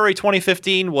that February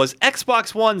 2015 was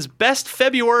Xbox One's best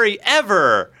February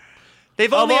ever.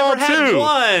 They've only all ever had two.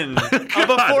 one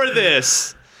before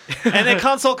this. And the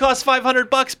console cost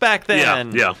 $500 back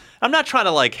then. Yeah. I'm not trying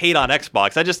to hate on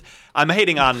Xbox. I'm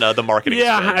hating on the marketing.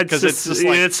 Yeah, because it's just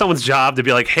like it's someone's job to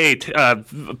be like, hey,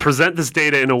 present this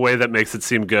data in a way that makes it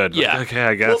seem good. yeah. Okay,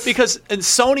 I guess. Well, because and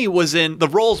Sony was in the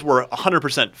roles were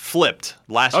 100% flipped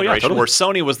last Oh, yeah, generation, totally. where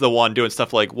Sony was the one doing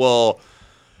stuff like, well,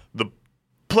 the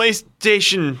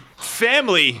PlayStation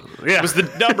family Yeah. was the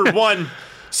number one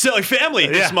selling family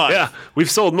this month. Yeah,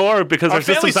 we've sold more because Our our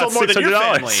system's family at sold more than your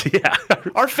 $600.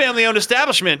 Yeah. Our family-owned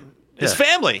establishment is Yeah.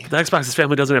 family. The Xbox's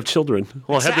family doesn't have children.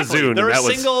 Well, it had the Exactly. Zune, They're and a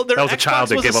that single- was a Xbox child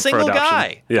that was a gave up for single adoption.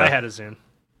 guy. Yeah. I had a Zune.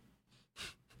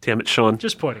 Damn it, Sean.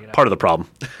 Just pointing it out. Part of the problem.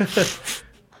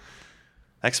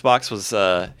 Xbox was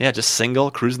just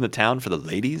single, cruising the town for the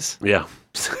ladies Yeah.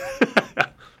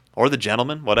 or the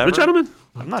gentlemen, whatever. The gentlemen.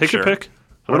 I'm not Take sure. your pick.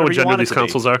 I don't know Whatever what you gender want it these to be.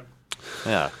 consoles are.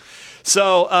 Yeah.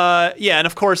 So and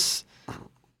of course,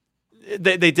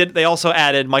 they also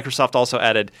added. Microsoft also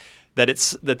added that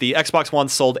the Xbox One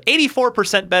sold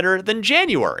 84% better than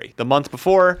January, the month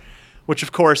before, which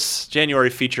of course January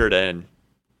featured an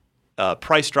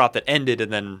price drop that ended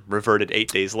and then reverted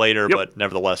 8 days later, Yep. but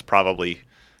nevertheless probably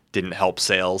didn't help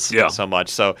sales Yeah. so much.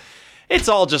 So it's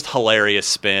all just hilarious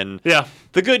spin. Yeah.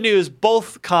 The good news,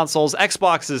 both consoles,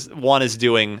 One is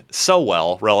doing so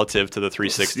well relative to the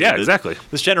 360. Yeah, exactly.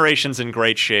 This generation's in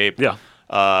great shape. Yeah.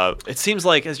 It seems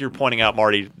like, as you're pointing out,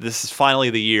 Marty, this is finally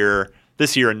the year,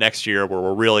 this year and next year, where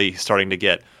we're really starting to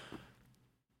get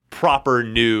proper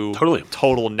new,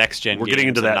 total next gen. We're getting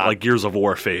into that like Gears of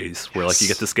War phase where like you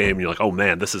get this game and you're like, oh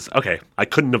man, this is okay. I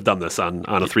couldn't have done this on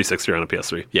a 360 or on a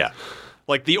PS3. Yeah.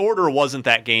 Like, the Order wasn't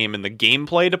that game in the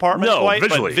gameplay department quite,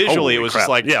 but visually it was just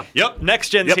like, yep, next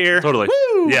gen's here. Totally.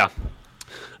 Woo!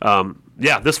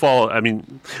 Yeah. This fall, I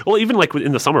mean, well, even like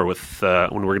in the summer with when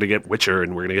we're going to get Witcher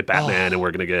and we're going to get Batman and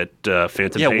we're going to get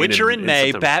Phantom Pain. Yeah, Witcher in May,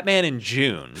 September. Batman in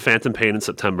June. Phantom Pain in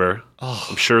September.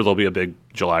 I'm sure there'll be a big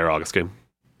July or August game.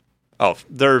 Oh,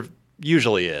 there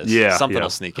usually is. Yeah. Something will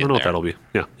sneak in I don't know there. what that'll be.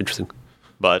 Yeah, interesting.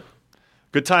 But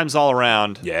good times all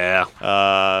around. Yeah.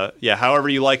 However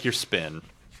you like your spin.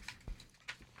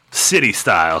 City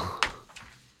style.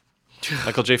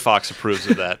 Michael J. Fox approves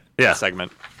of that Yeah.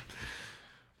 segment.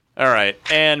 All right.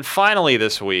 And finally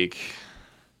this week,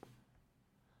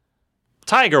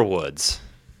 Tiger Woods.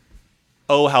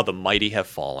 Oh, how the mighty have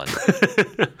fallen.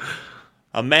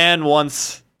 A man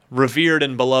once revered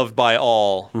and beloved by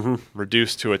all,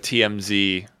 reduced to a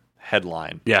TMZ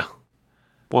headline. Yeah.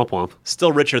 Womp womp.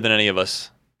 Still richer than any of us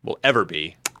will ever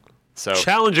be. So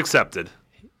Challenge accepted.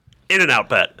 In-N-Out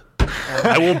bet.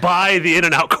 I will buy the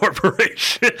In-N-Out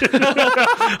Corporation.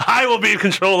 I will be in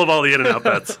control of all the In-N-Out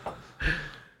bets.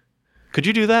 could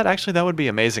you do that? Actually, that would be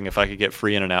amazing if I could get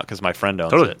free In-N-Out because my friend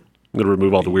owns Totally. it. I'm going to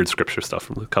remove all the weird scripture stuff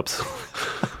from the cups.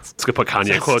 Let's go put Kanye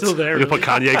That's quotes. still there, We're going to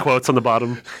put really? Kanye quotes on the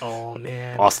bottom. Oh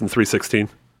man. Austin 3:16.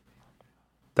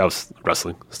 That was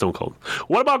wrestling. Stone Cold.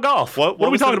 What about golf? What are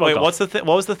we talking about? Wait, golf?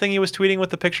 what was the thing he was tweeting with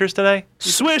the pictures today?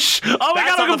 Swish. Oh my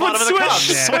That's God, on I'm the going to bottom put of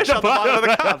the swish. cup. Swish on the bottom of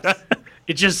the cup.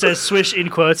 It just says Swish in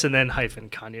quotes and then hyphen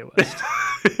Kanye West.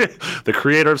 The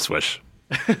creator of Swish.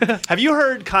 Have you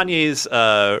heard Kanye's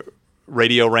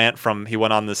radio rant from? He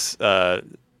went on this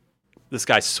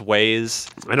guy Sway's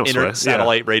I know Sway,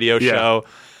 satellite radio Yeah. show,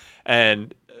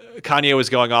 and Kanye was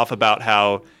going off about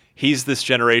how he's this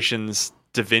generation's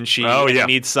Da Vinci. Oh, and yeah.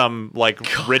 he needs some like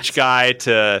rich guy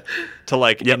to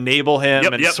like enable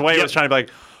him. And Sway was trying to be like,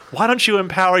 why don't you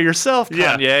empower yourself,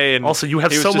 Kanye? Yeah. And Also, you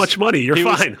have he was so much money. You're he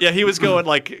was- fine. he was going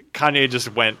like Kanye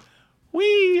just went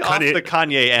off the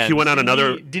Kanye end. He went on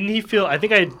another. Didn't he feel? I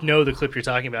think I know the clip you're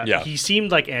talking about. Yeah. He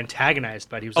seemed like antagonized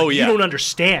by it. He was Oh, like, yeah. "You don't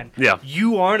understand. Yeah.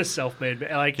 You aren't a self-made."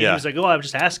 Like he Yeah. was like, "Oh, I'm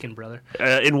just asking, brother."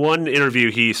 In one interview,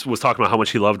 he was talking about how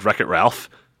much he loved Wreck-It Ralph.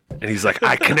 And he's like,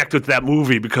 I connect with that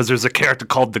movie because there's a character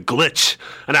called The Glitch.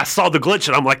 And I saw The Glitch,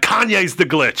 and I'm like, Kanye's The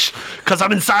Glitch. Because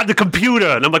I'm inside the computer.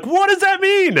 And I'm like, what does that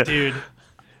mean? Dude,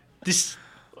 this.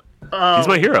 He's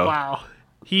my hero. Wow.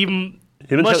 He and must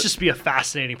Taylor- just be a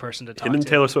fascinating person to talk Him and to.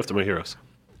 Taylor Swift are my heroes.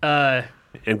 And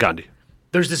Gandhi.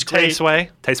 There's this Tay great. Sway.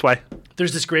 Taste why?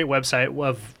 There's this great website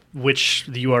of which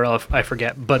the URL I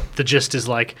forget, but the gist is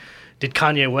like, did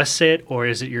Kanye West say it or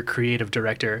is it your creative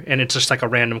director? And it's just like a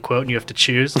random quote, and you have to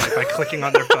choose like by clicking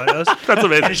on their photos. That's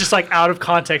amazing. And it's just like out of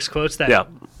context quotes that Yeah.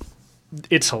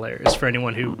 it's hilarious for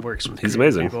anyone who works with He's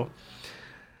creative amazing. people.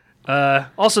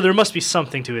 Also, there must be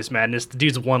something to his madness. The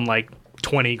dude's won like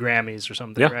 20 Grammys or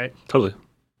something, Yeah. right? Totally.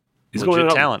 He's Legit going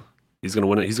out. talent. He's going to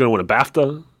win it. He's going to win a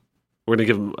BAFTA. We're going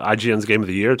to give him IGN's Game of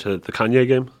the Year to the Kanye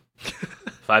game.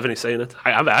 If I have any say in it.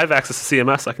 I have access to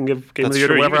CMS. I can give Game of That's the Year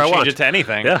true. to You whoever can I change want. it to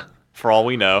anything. Yeah. For all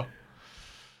we know.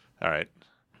 All right.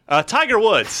 Tiger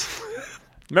Woods.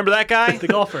 Remember that guy? The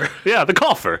golfer. Yeah, the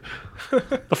golfer.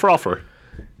 The frother.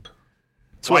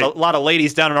 A lot of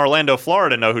ladies down in Orlando,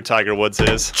 Florida know who Tiger Woods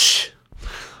is.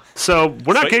 So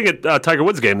we're not Sweet. getting a Tiger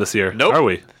Woods game this year, Nope. are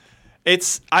we?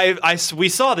 It's we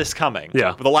saw this coming.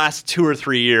 Yeah. For the last 2 or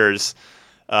 3 years,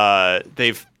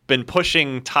 they've been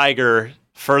pushing Tiger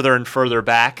further and further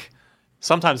back.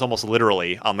 Sometimes almost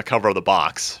literally on the cover of the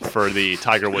box for the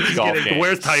Tiger Woods golf game.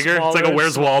 Where's Tiger? It's like a Smaller,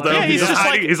 Where's Waldo? Yeah, he's just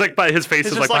hiding. like- He's like by his face It's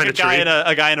is just like like behind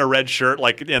a guy in a red shirt,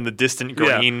 like in the distant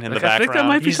green in the Okay, I think that background.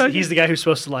 might be Tiger. He's the guy who's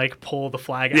supposed to like pull the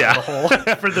flag out Yeah. of the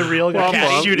hole for the real guy. Womp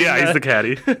womp. shooting Yeah, he's the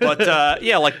caddy. But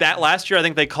yeah, like that last year, I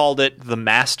think they called it the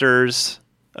Masters,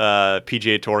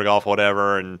 PGA Tour golf,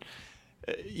 whatever. And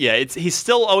yeah, he's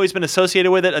still always been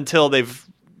associated with it until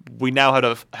we now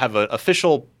have an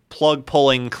official plug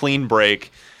pulling clean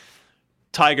break.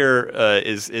 Tiger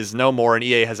is no more, and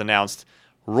EA has announced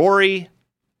Rory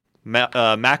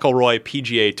McIlroy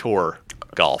PGA Tour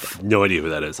golf. No idea who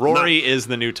that is. Rory is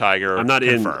the new Tiger. I'm not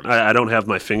confirmed. in. I don't have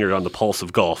my finger on the pulse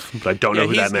of golf, but I don't know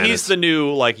who that man he's is. the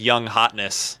new like young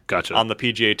hotness Gotcha. on the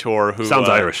PGA Tour. Who Sounds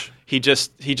Irish. He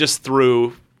just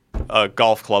threw a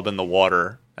golf club in the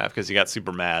water because he got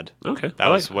super mad. Okay, That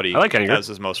was what he. I like anger. That was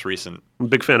his most recent. I'm a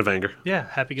big fan of anger. Yeah,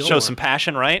 Happy Gilmore. Show some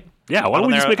passion, right? Yeah, why don't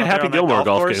we just make a Happy Gilmore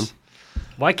golf game?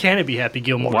 Why can't it be Happy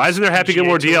Gilmore? Why isn't there Happy PGA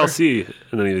Gilmore Tour? DLC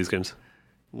in any of these games?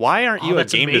 Why aren't you a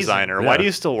that's game amazing. designer? Yeah. Why do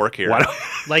you still work here? Why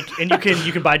Like, and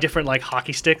you can buy different like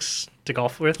hockey sticks to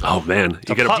golf with. Oh man,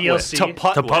 you get a putt with. DLC. To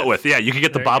putt to putt with. Yeah, you could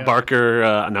get the There you Bob go. Barker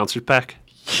announcer's pack.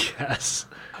 Yes.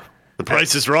 The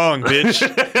price is wrong, bitch.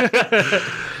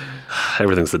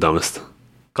 Everything's the dumbest.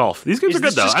 Golf. These games Is are good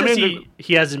this though. just I 'cause mean,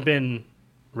 he hasn't been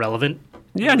relevant?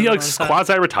 yeah, and he like on time?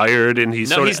 quasi-retired, and he's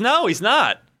no, sort he's of he's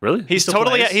not. really. He's still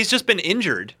totally. plays? He's just been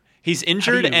injured. He's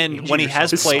injured, you and injure when he yourself?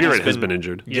 has his played, spirit he's has been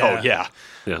injured. Yeah. Oh yeah.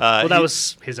 Yeah. Well, that he-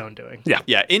 was his own doing. Yeah.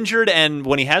 Yeah, injured, and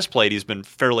when he has played, he's been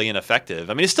fairly ineffective.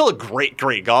 I mean, he's still a great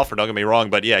golfer, don't get me wrong,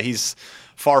 but yeah, he's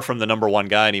far from the number one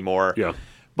guy anymore. Yeah.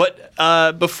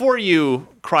 But before you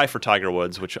cry for Tiger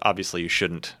Woods, which obviously you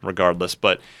shouldn't regardless,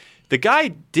 but the guy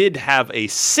did have a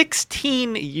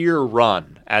 16-year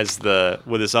run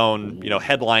with his own,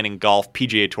 headlining golf,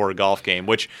 PGA Tour golf game,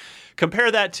 which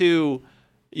compare that to,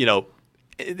 in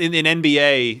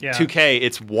NBA Yeah. 2K,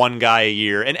 it's one guy a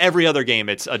year, and every other game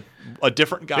it's a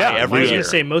different guy Yeah, I every was year. going to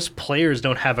say most players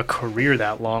don't have a career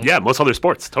that long. Yeah, most other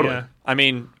sports, totally. Yeah. I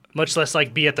mean, Much less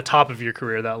like be at the top of your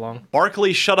career that long.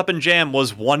 Barkley Shut Up and Jam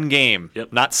was one game,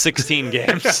 Yep. not 16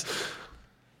 games.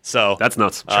 So That's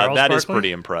nuts. Charles that is Barkley?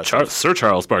 pretty impressive. Sir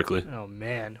Charles Barkley. Oh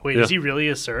man. Wait, Yeah. is he really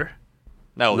a sir?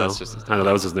 No, No, that's just I know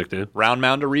that was his nickname. round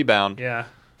mound to rebound. Yeah.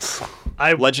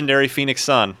 Legendary Phoenix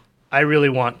Sun. I really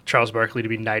want Charles Barkley to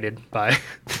be knighted by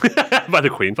By the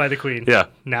Queen. by the Queen. Yeah.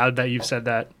 Now that you've said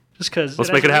that, just because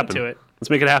Let's make it happen. To it. Let's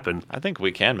make it happen. I think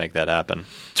we can make that happen.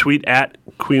 Tweet at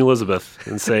Queen Elizabeth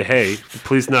and say, hey,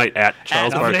 please knight at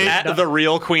Charles Barkley. At the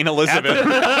real Queen Elizabeth.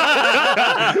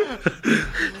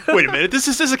 Wait a minute,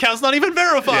 this account's not even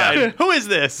verified. Yeah. Who is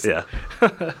this? Yeah.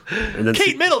 And then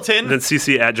Kate Middleton And then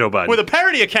CC at Joe Biden. with a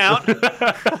parody account.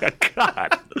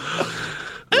 God.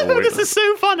 This is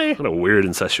so funny. What a weird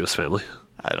incestuous family.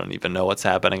 I don't even know what's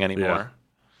happening anymore.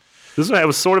 This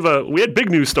was sort of we had big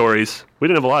news stories. We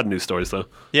didn't have a lot of news stories, though.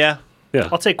 Yeah,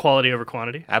 I'll take quality over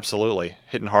quantity. absolutely.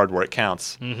 Hitting hard where it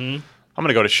counts. Mm-hmm. I'm going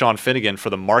to go to Sean Finnegan for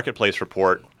the marketplace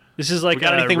report. This is like We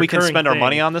got a anything we can recurring spend our thing.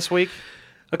 money on this week?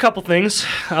 A couple things.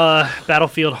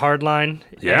 Battlefield Hardline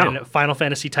Yeah. and Final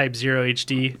Fantasy Type 0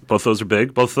 HD. Both those are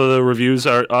big. Both of the reviews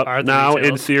are up Are the now in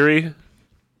retails? theory.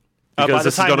 By Because the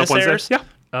this is time going up this Wednesday. airs? Yeah.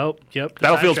 Oh, yep. the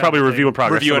Battlefield's fast probably travel review in thing.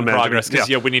 progress. Review in someone progress, managed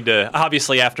because we need to,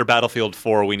 obviously after Battlefield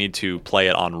 4, we need to play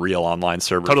it on real online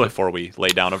servers Totally. before we lay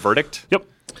down a verdict. Yep.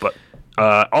 But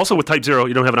also with Type 0,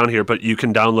 you don't have it on here, but you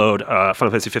can download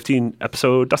Final Fantasy 15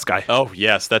 episode Dusk Sky. Oh,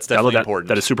 yes, that's Download definitely that. important.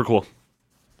 That is super cool.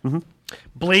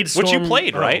 Blade Storm. Which you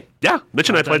played, oh, right? Yeah, Mitch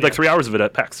and I played like 3 hours of it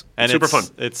at PAX. And super it's fun.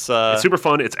 It's It's super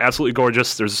fun. It's absolutely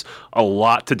gorgeous. There's a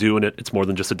lot to do in it. It's more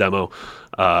than just a demo.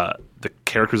 The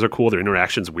characters are cool. Their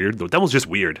interaction's weird. The demo's just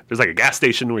weird. There's like a gas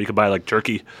station where you could buy like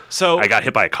jerky. So- I got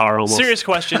hit by a car almost. serious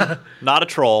question, not a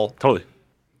troll. Totally.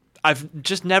 I've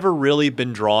just never really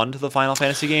been drawn to the Final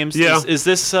Fantasy games. Yeah. Is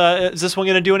this one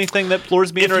going to do anything that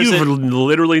lures me in, If or is you've it?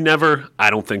 literally never,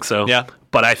 I don't think so. Yeah.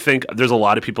 But I think there's a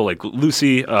lot of people like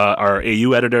Lucy, our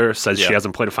AU editor, says Yeah. she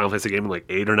hasn't played a Final Fantasy game in like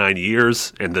 8 or 9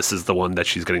 years, and this is the one that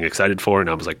she's getting excited for. And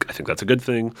I was like, I think that's a good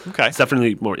thing. Okay. It's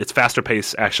definitely more. It's faster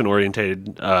paced, action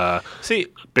oriented, See,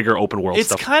 bigger open world it's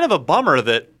stuff. kind of a bummer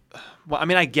that. Well, I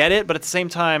mean, I get it, but at the same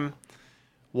time,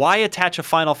 why attach a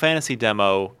Final Fantasy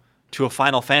demo to a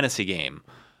Final Fantasy game?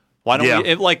 Why don't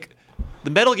we like the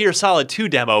Metal Gear Solid 2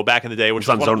 demo back in the day, which It's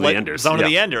on was Zone of the Enders. Zone of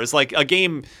the Yeah. Enders, like a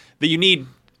game that you need.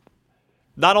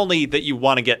 Not only that you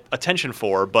want to get attention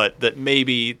for, but that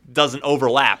maybe doesn't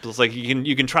overlap. It's like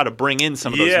you can try to bring in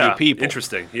some of those new people.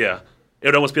 Interesting. Yeah. It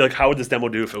would almost be like, how would this demo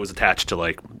do if it was attached to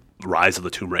like Rise of the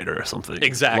Tomb Raider or something?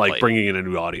 Exactly. Like bringing in a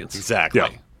new audience. Exactly. Yeah.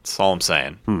 That's all I'm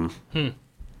saying.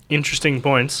 Interesting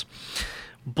points.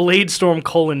 Blade Storm :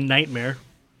 Nightmare.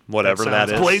 Whatever that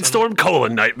sounds is.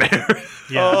 Bladestorm : Nightmare.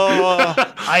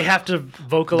 Yeah. I have to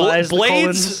vocalize the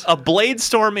colons. A blade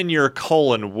storm in your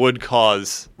colon would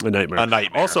cause A nightmare. A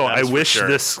nightmare, Also, that's I for wish sure.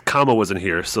 this comma wasn't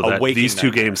here so that waking these two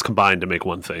nightmare. games combine to make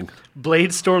one thing.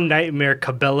 Blade Storm Nightmare: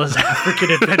 Cabela's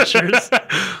African Adventures.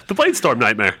 The Bladestorm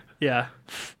Nightmare. Yeah.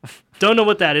 Don't know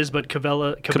what that is, but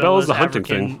Cabela's the hunting African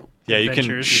thing. Yeah, you can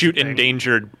Adventures is shoot a thing.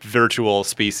 endangered virtual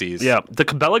species. Yeah, the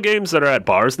Cabela games that are at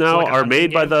bars now like a are hunting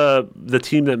made by game? the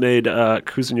team that made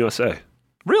Cruisin' USA.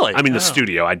 Really? I mean, the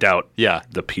studio. I doubt Yeah.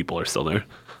 the people are still there.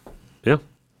 Yeah.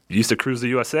 You used to cruise the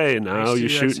USA, and now used to you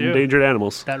do that shoot too. endangered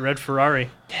animals. That red Ferrari.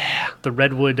 Yeah. The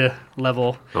Redwood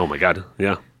level. Oh, my God.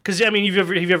 Yeah. Because, I mean, have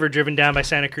you ever driven down by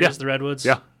Santa Cruz, Yeah. the Redwoods?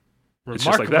 Yeah. It's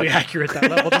just like Remarkably that. accurate, that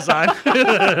level design.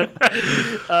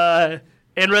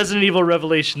 And Resident Evil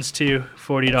Revelations 2,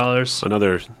 $40.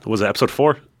 Another, was it episode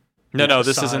 4? No,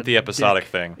 this isn't Episodic the episodic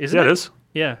dick. thing. Is Yeah, it? it is.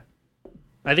 Yeah.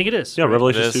 I think it is. Yeah, It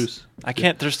Revelations is. 2. I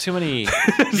can't. There's too many.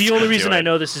 The only reason it. I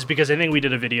know this is because I think we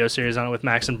did a video series on it with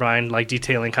Max and Brian, like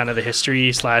detailing kind of the history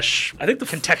 / I think the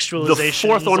contextualization.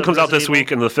 fourth one comes out this week,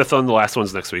 and the fifth one, the last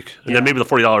one's next week. And then Yeah. maybe the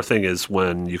 $40 thing is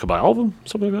when you can buy all of them,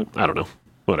 something like that. I don't know.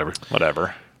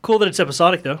 Whatever. Cool that it's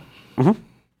episodic though. I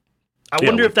Yeah,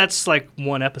 wonder we- if that's like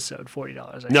one episode,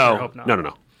 $40. I No, sure hope not.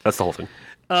 no. That's the whole thing.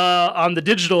 On the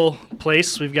digital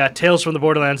place, we've got Tales from the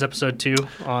Borderlands episode 2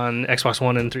 on Xbox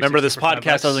One and 360. Remember, this for $5.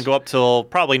 podcast doesn't go up till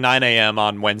probably 9 a.m.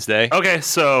 on Wednesday. Okay,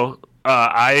 so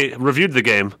I reviewed the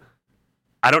game.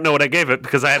 I don't know what I gave it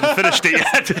because I haven't finished it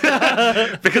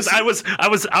yet. Because I was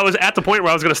at the point where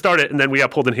I was going to start it, and then we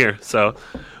got pulled in here. So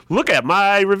look at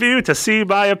my review to see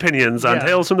my opinions on Yeah.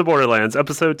 Tales from the Borderlands,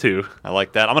 episode 2. I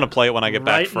like that. I'm going to play it when I get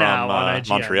back Right from now on IGN.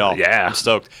 Montreal. Yeah. I'm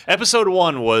stoked. Episode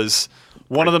 1 was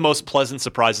one of the most pleasant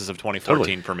surprises of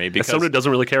 2014 for me. As Because someone who doesn't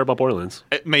really care about Borderlands.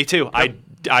 Me too. I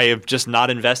have just not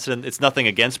invested in. It's nothing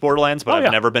against Borderlands, but Oh, I've yeah.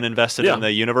 never been invested Yeah. in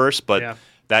the universe. But Yeah.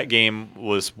 that game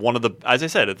was one of the, as I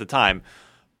said at the time,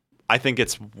 I think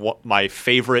it's my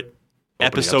favorite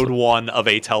episode episode. 1 of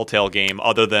a Telltale game,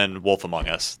 other than Wolf Among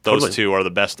Us. Those Totally. two are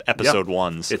the best episode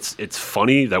 1s. It's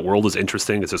funny. That world is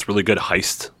interesting. It's this really good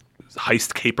heist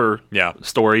caper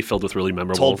story filled with really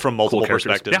memorable, Told from multiple cool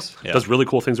characters. perspectives. Yeah. Yeah. Does really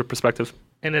cool things with perspective.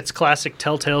 And it's classic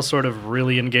Telltale sort of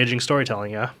really engaging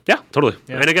storytelling, yeah? Yeah, totally.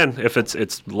 Yeah. And again, if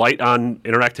it's light on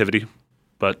interactivity,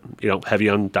 but heavy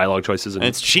on dialogue choices, and And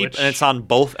it's cheap, Which- and it's on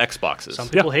both Xboxes. Some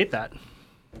people hate that.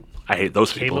 I hate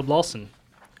those people. Caleb Lawson.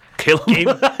 Caleb,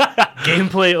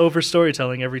 Gameplay over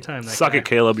storytelling every time. That suck guy. it,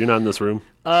 Caleb. You're not in this room.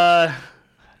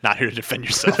 Not here to defend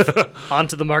yourself.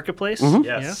 Onto the marketplace. Mm-hmm.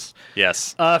 Yes.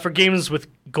 Yes. For games with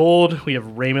gold, we have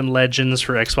Rayman Legends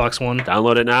for Xbox One.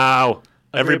 Download it now.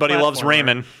 Everybody great loves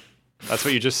platformer. Rayman. That's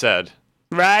what you just said.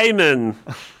 Rayman.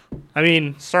 I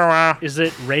mean, is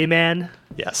it Rayman?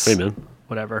 Yes. Rayman.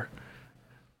 Whatever.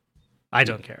 I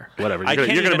don't care. Whatever. I You're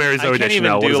can't going to even- marry Zoe I can't Deschanel.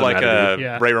 even What do does it like matter to a you?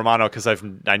 Yeah. Ray Romano because I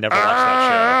never watched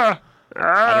that show.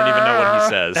 I don't even know what he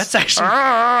says. That's actually.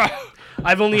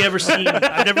 I've never seen that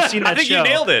I think show. you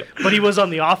nailed it. But he was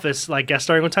on The Office, like guest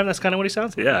starring one time. That's kind of what he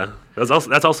sounds like. Yeah. That's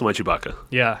also my Chewbacca.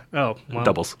 Yeah. Oh, well,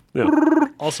 Doubles. Yeah.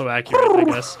 Also accurate, I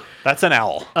guess. That's an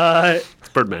owl. It's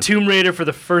Birdman. Tomb Raider for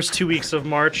the first 2 weeks of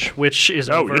March, which is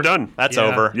Oh, over. you're done. That's Yeah.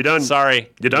 over. You're done. Sorry.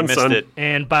 You're done, you missed son. it.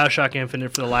 And Bioshock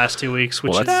Infinite for the last 2 weeks,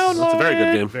 which Well, that's a very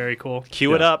good game. very cool.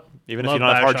 Queue it Yeah. up. Even if Love you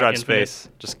don't have hard Bioshock drive Infinite. space,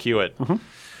 just queue it.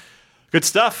 Good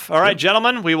stuff. All right,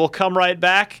 gentlemen, we will come right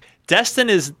back. Destin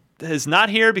is not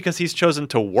here because he's chosen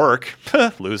to work.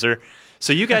 Loser.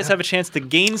 So you guys have a chance to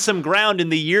gain some ground in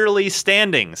the yearly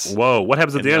standings. Whoa. What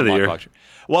happens at in the end of the Unlock year? Block.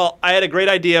 Well, I had a great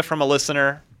idea from a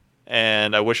listener,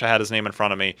 and I wish I had his name in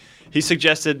front of me. He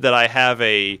suggested that I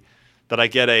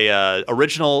get a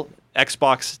original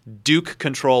Xbox Duke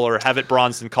controller, have it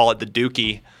bronzed, and call it the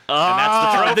Dookie. And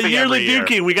that's the trophy The yearly every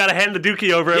year. Dookie. We got to hand the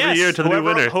Dookie over every Yes, year to the new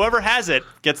winner. Whoever has it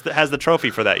has the trophy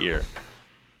for that year.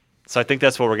 So I think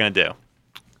that's what we're gonna do.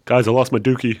 Guys, I lost my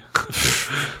Dookie.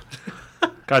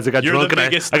 Guys, I got You're drunk the and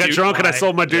biggest I got Duke drunk and I guy.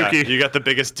 sold my Yeah, Dookie. you got the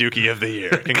biggest Dookie of the year.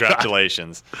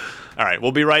 Congratulations. All right,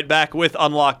 we'll be right back with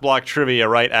Unlock Block Trivia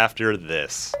right after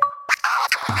this.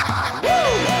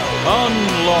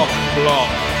 Unlock Block.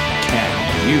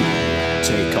 Can you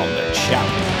take on the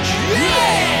challenge?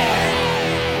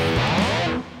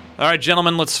 All right,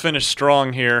 gentlemen, let's finish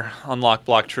strong here. Unlock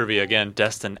Block Trivia again.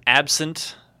 Destin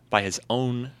absent by his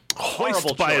own horrible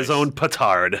Hoisted by his choice. own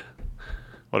petard.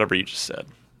 Whatever you just said.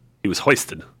 He was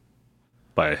hoisted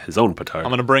by his own petard. I'm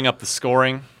going to bring up the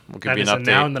scoring. We'll give That you is an a update.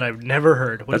 noun that I've never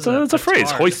heard. What That's is that? a phrase.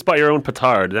 hard. Hoist by your own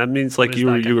petard. That means like What is you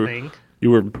were that, you a were thing?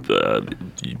 you were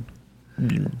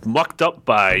you mucked up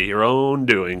by your own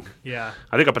doing. Yeah.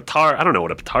 I think a petard. I don't know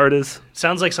what a petard is.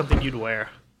 Sounds like something you'd wear.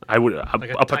 I would Like a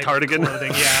type of petardigan.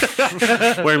 clothing,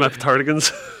 yeah. Wearing my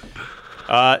petardigans.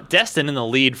 Destin in the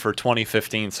lead for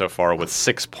 2015 so far with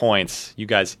 6 points. You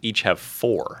guys each have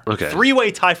 4. Okay.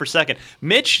 3-way tie for second.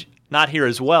 Mitch not here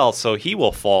as well, so he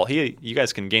will fall. You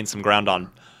guys can gain some ground on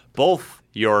both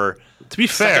your To be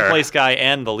second fair, place guy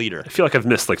and the leader. I feel like I've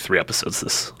missed like 3 episodes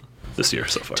this year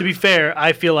so far. To be fair,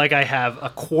 I feel like I have a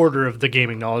quarter of the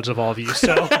gaming knowledge of all of you.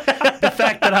 So the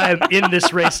fact that I am in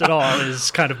this race at all is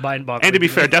kind of mind-boggling. and to be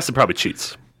me. fair, Destin probably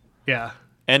cheats. yeah.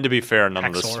 And to be fair, none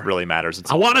of this Hacksaw. really matters.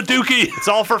 I want a Dookie. It's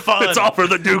all for fun. It's all for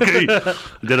the Dookie.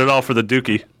 I did it all for the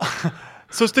Dookie.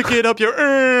 So stick it up your.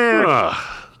 Ugh.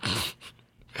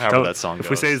 However that song goes. If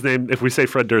we say his name, if we say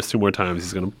Fred Durst 2 more times,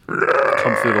 he's gonna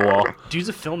come through the wall. Dude's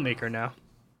a filmmaker now.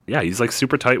 Yeah, he's like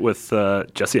super tight with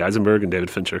Jesse Eisenberg and David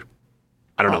Fincher.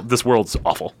 I don't know. This world's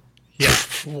awful. Yeah.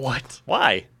 What?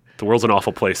 Why? The world's an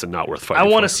awful place and not worth I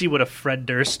fighting. want to for. see what a Fred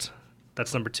Durst,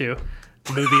 that's number 2,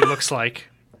 movie looks like.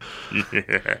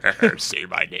 Say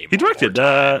my name. He directed.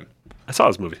 I saw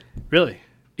his movie. Really?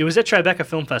 It was at Tribeca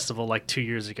Film Festival like 2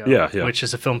 years ago. Yeah. Which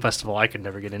is a film festival I could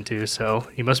never get into, so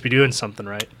he must be doing something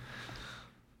right.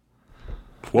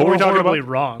 What were we talking horribly about?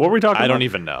 wrong. What were we talking about? I don't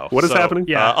even know. What is happening?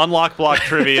 Yeah. Unlock block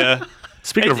trivia.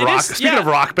 Speaking of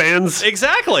rock bands,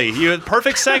 Exactly.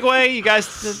 Perfect segue. You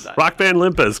guys. Rock band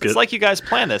Limp Bizkit. It's like you guys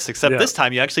planned this, except Yeah. this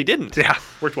time you actually didn't. yeah,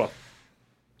 worked well.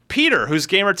 Peter, whose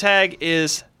gamer tag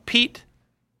is Pete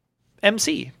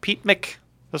MC. Pete Mc.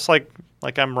 Just like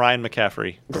I'm Ryan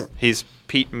McCaffrey. He's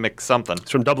Pete Mc something. It's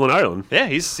from Dublin, Ireland. Yeah,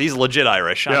 he's legit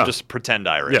Irish. Yeah. I'm just pretend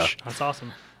Irish. Yeah. That's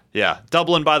awesome. Yeah.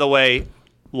 Dublin, by the way,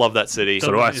 love that city.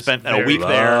 So do I. Spent a Very week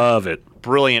there. Love it.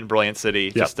 Brilliant city.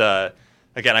 Just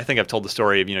again, I think I've told the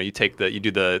story of you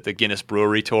do the Guinness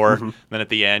Brewery tour, then at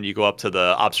the end you go up to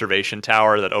the observation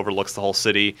tower that overlooks the whole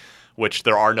city, which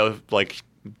there are no like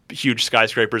huge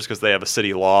skyscrapers because they have a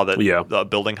city law that the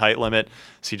building height limit.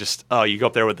 So you go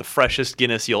up there with the freshest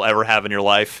Guinness you'll ever have in your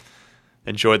life.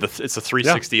 Enjoy it's a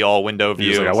 360 all window view.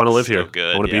 He's like, I want to live here.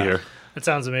 Good. I want to be here. That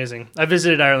sounds amazing. I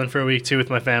visited Ireland for a week too with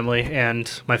my family,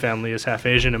 and my family is half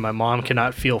Asian, and my mom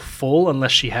cannot feel full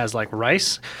unless she has like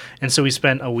rice. And so we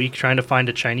spent a week trying to find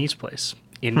a Chinese place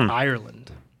in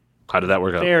Ireland. How did that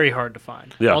work out? Very hard to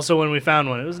find. Yeah. Also, when we found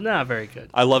one, it was not very good.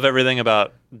 I love everything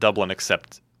about Dublin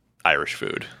except Irish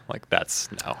food. Like that's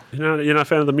You're not a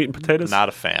fan of the meat and potatoes? not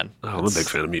a fan. Oh, I'm a big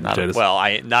fan of meat and Not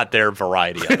potatoes. not their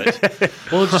variety of it.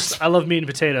 Well, I love meat and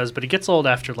potatoes, but it gets old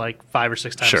after like 5 or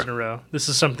 6 times Sure. in a row. This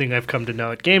is something I've come to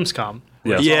know at Gamescom.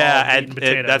 Yeah. It's all Yeah, meat and and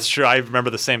potatoes. that's true. I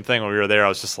remember the same thing when we were there. I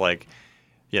was just like,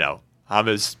 I'm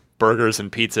as burgers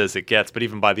and pizza as it gets. But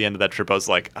even by the end of that trip, I was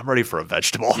like, I'm ready for a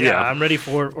vegetable. Yeah, I'm ready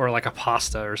for or like a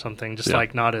pasta or something, just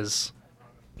like not as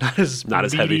as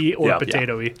meaty heavy. or Yeah.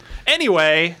 potatoey.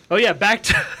 Anyway, Oh yeah, back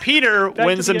to Peter to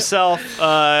wins the- himself.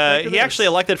 to He this. actually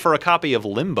elected for a copy of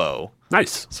Limbo.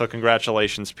 Nice. So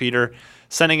congratulations, Peter,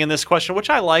 sending in this question, which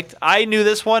I liked. I knew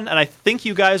this one, and I think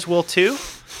you guys will too.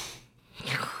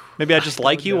 Maybe I just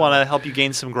like you, want to help you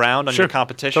gain some ground on your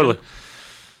competition. Totally.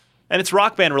 And it's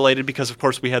Rock Band related because, of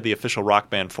course, we had the official Rock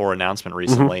Band 4 announcement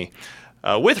recently.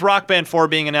 With Rock Band 4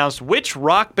 being announced, which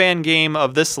Rock Band game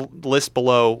of this list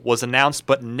below was announced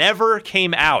but never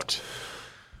came out?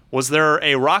 Was there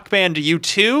a Rock Band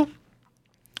U2,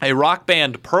 a Rock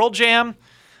Band Pearl Jam,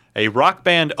 a Rock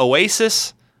Band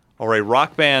Oasis, or a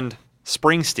Rock Band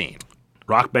Springsteen?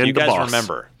 Rock Band Do you the guys Boss.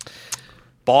 remember?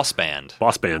 Boss Band.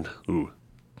 Boss Band. Ooh.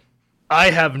 I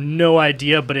have no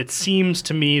idea, but it seems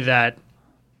to me that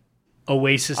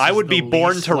Oasis. I is would the be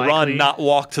born least to likely. run, not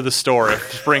walk to the store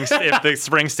if the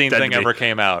Springsteen Dead thing to me. ever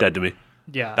came out. Dead to me.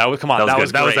 Yeah, That was come on. That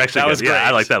was good. That was great. actually that good. was Yeah, great.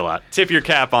 I like that a lot. Tip your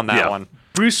cap on that Yeah. one.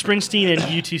 Bruce Springsteen and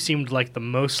U2 seemed like the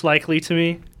most likely to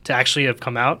me to actually have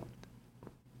come out.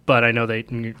 But I know they.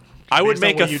 I would based on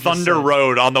make a what you just Thunder said.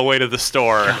 Road on the way to the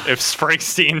store if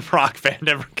Springsteen Rock Band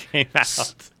ever came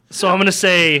out. So I'm gonna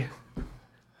say.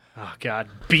 Oh God,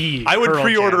 B. I would Pearl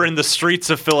pre-order Jam. in the streets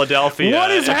of Philadelphia.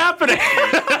 What is happening?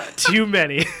 Too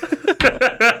many.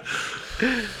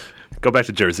 Go back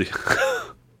to Jersey.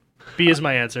 B is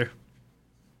my answer.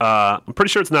 I'm pretty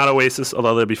sure it's not Oasis,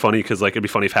 although that'd be funny because it'd be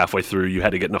funny if halfway through you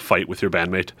had to get in a fight with your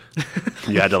bandmate.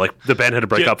 You had to the band had to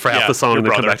break Yeah, up for half yeah, the song your and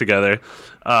then come brother. back together.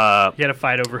 You had to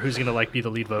fight over who's gonna be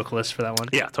the lead vocalist for that one.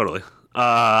 Yeah, totally.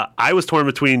 I was torn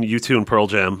between U2 and Pearl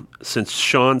Jam. Since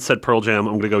Sean said Pearl Jam,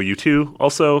 I'm going to go U2.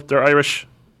 Also, they're Irish.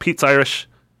 Pete's Irish.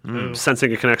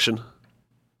 Sensing a connection.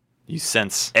 You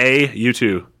sense. A,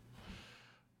 U2.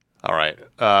 All right.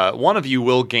 One of you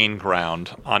will gain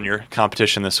ground on your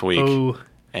competition this week, Oh,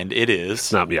 and it is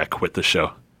It's not me. I quit the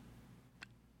show.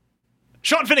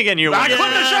 Sean Finnegan. You I win.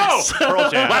 quit the show! Pearl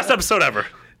Jam. Last episode ever.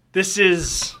 this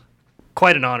is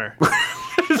quite an honor.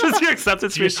 This is your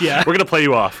acceptance speech? Yeah. We're going to play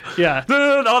you off. Yeah,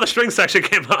 No, the string section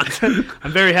came on.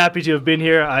 I'm very happy to have been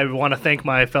here. I want to thank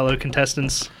my fellow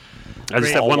contestants. I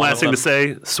just have one One last of thing to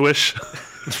them. say. Swish.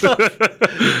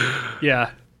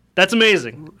 Yeah, that's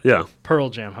amazing. Yeah. Pearl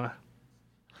Jam, huh?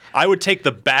 I would take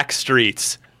the back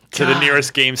streets to the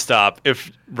nearest GameStop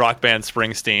if Rock Band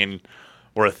Springsteen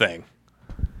were a thing.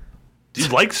 Do you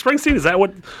like Springsteen? Is that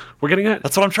what we're getting at?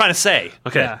 That's what I'm trying to say.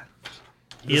 Okay. Yeah.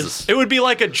 He is. It would be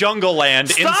like a jungle land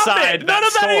Stop inside it! that None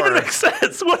of that store. even makes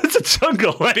sense. What is a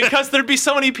jungle? Because there'd be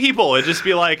so many people. It'd just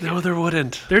be like, No, there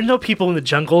wouldn't. There's no people in the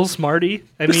jungles, Marty.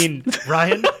 I mean,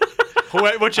 Ryan.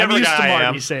 I'm whichever used to guy I Marty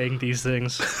am. saying these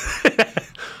things.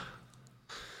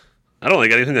 I don't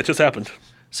like anything that just happened.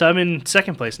 So I'm in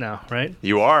second place now, right?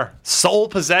 You are. Sole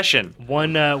possession.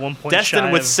 1 point Destin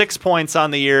shy with of- 6 points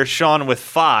on the year. Sean with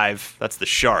 5. That's the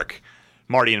Shark.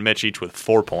 Marty and Mitch each with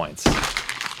 4 points.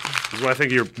 This is why I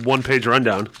think your one-page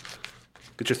rundown.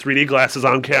 Get your 3D glasses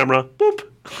on camera. Boop.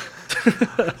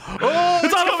 Oh,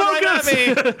 it's coming right at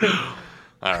me.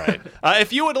 All right.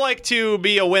 If you would like to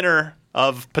be a winner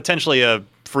of potentially a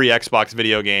free Xbox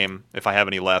video game, if I have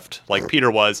any left, like Peter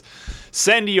was,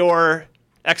 send your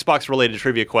Xbox-related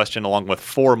trivia question along with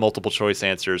 4 multiple-choice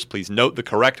answers. Please note the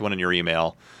correct one in your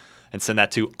email and send that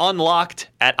to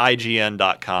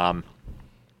unlocked@ign.com.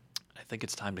 I think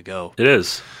it's time to go. It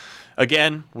is.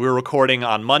 Again, we're recording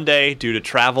on Monday due to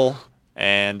travel,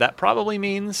 and that probably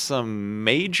means some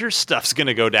major stuff's going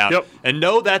to go down. Yep. And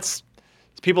no,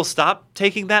 people stop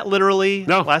taking that literally.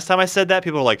 No. Last time I said that,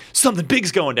 people were like, something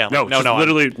big's going down. No, Like, just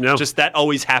literally, no. Just that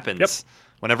always happens. Yep.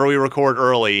 Whenever we record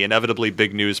early, inevitably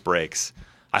big news breaks.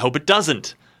 I hope it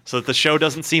doesn't, so that the show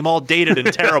doesn't seem all dated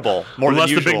and terrible more Unless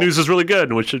than the usual. big news is really good,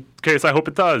 in which case I hope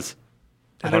it does.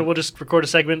 And then we'll just record a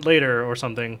segment later or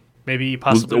something. Maybe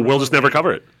possibly. We'll just never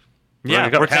cover it. Yeah,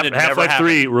 We're pretend it never Half-Life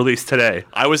 3 happened. released today.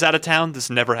 I was out of town. This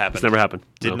never happened. It's never happened.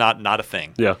 Did No. not a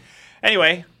thing. Yeah.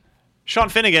 Anyway, Sean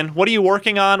Finnegan, what are you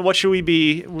working on? What should we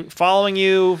be following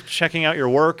you, checking out your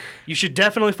work? You should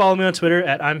definitely follow me on Twitter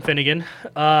at I'm Finnegan.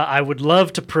 I would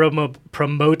love to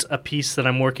promote a piece that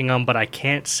I'm working on, but I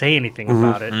can't say anything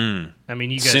about it. I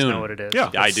mean, you guys Soon. know what it is. Yeah.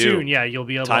 But I do. Soon, yeah, you'll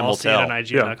be able Time to all will see it tell. on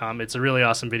IGN.com. It's a really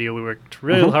awesome video. We worked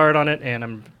really hard on it, and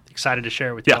I'm excited to share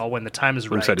it with Yeah. you all when the time is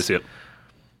right. I'm excited to see it.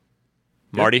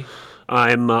 Marty?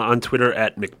 I'm on Twitter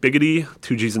at McBiggity,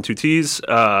 2 G's and 2 T's.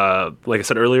 Like I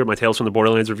said earlier, my Tales from the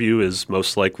Borderlands review is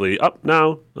most likely up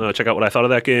now. Check out what I thought of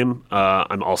that game.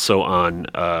 I'm also on,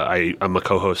 I'm a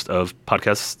co-host of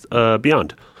Podcast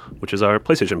Beyond, which is our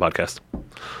PlayStation podcast.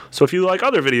 So if you like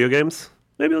other video games,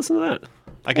 maybe listen to that.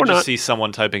 I can Or just not. see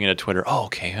someone typing into Twitter,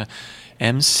 okay,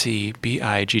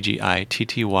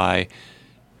 MCBIGGITTY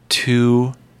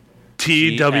 2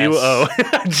 TWO.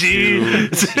 G.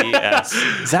 TS.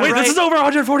 Is that Wait, right? this is over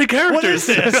 140 characters. What is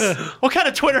this? What kind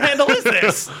of Twitter handle is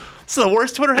this? This is the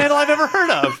worst Twitter handle I've ever heard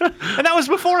of. And that was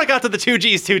before I got to the 2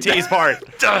 G's, 2 T's part.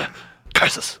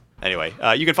 Curses. Anyway,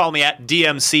 you can follow me at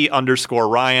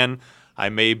DMC_Ryan. I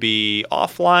may be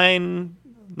offline,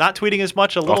 not tweeting as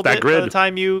much a little that bit by grid. the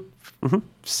time you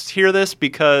hear this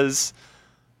because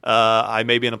I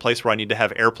may be in a place where I need to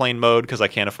have airplane mode because I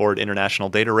can't afford international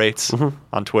data rates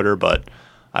on Twitter, but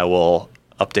I will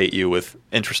update you with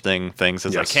interesting things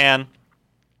as I Yes. can.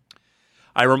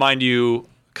 I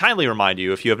kindly remind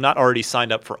you, if you have not already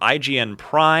signed up for IGN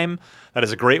Prime, that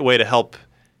is a great way to help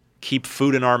keep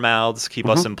food in our mouths, keep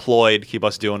us employed, keep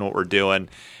us doing what we're doing.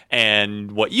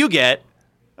 And what you get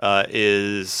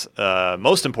is,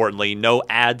 most importantly, no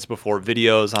ads before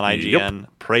videos on IGN.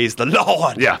 Praise the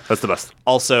Lord. Yeah, that's the best.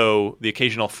 Also, the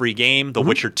occasional free game, The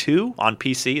Witcher 2 on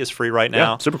PC is free right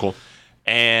now. Yeah, super cool.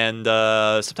 And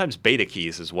sometimes beta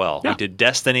keys as well. Yeah. We did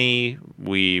Destiny.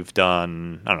 We've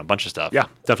done, I don't know, a bunch of stuff. Yeah,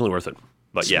 definitely worth it.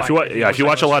 But yeah, If you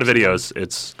watch a lot of videos,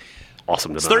 it's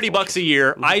awesome. it's $30 a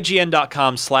year.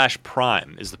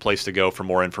 IGN.com/Prime is the place to go for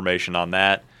more information on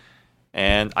that.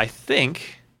 And I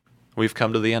think we've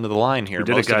come to the end of the line here. We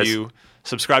did it, Most of guys. you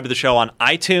subscribe to the show on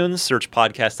iTunes, search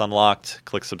Podcast Unlocked,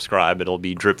 click subscribe. It'll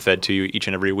be drip fed to you each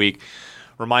and every week.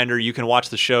 Reminder, you can watch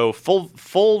the show,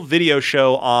 full video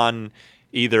show on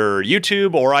either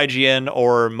YouTube or IGN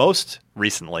or most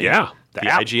recently, Yeah, the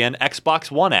app. IGN Xbox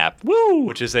One app, Woo!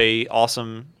 which is a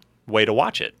awesome way to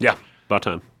watch it. Yeah, about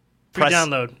time. Free Press-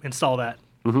 download. Install that.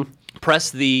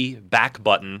 Press the back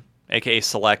button, aka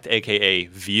select, aka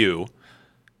view,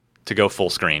 to go full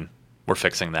screen. We're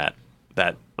fixing that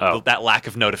that lack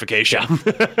of notification.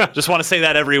 Just want to say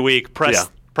that every week. Press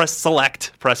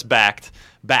select, press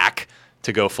back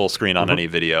to go full screen on any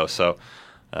video. So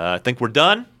I think we're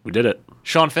done. We did it.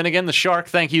 Sean Finnegan, the Shark.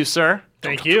 Thank you, sir.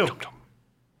 Thank you.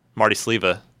 Marty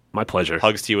Sleva, My pleasure.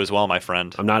 hugs to you as well, my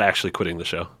friend. I'm not actually quitting the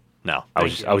show. No, I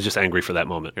was just angry for that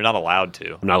moment. you're not allowed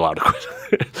to. I'm not allowed to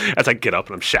quit. As I get up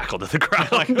and I'm shackled to the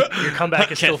ground. Your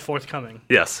comeback is still forthcoming.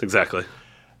 Yes, exactly.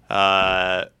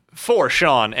 For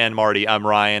Sean and Marty, I'm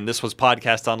Ryan. This was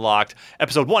Podcast Unlocked,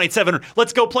 episode 187.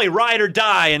 Let's go play Ride or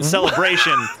Die in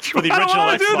celebration for the I don't original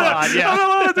want to do that. Xbox. I don't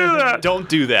want to do that. Don't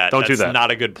do that. Don't do That's that. not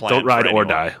a good plan. Don't ride for or anyone.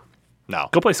 die. No.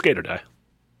 Go play Skate or Die.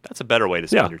 That's a better way to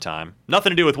spend Yeah. your time. Nothing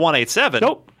to do with 187.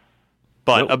 Nope.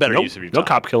 But Nope. a better Nope. use of your No time.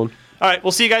 cop killing. All right.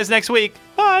 We'll see you guys next week.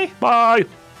 Bye. Bye.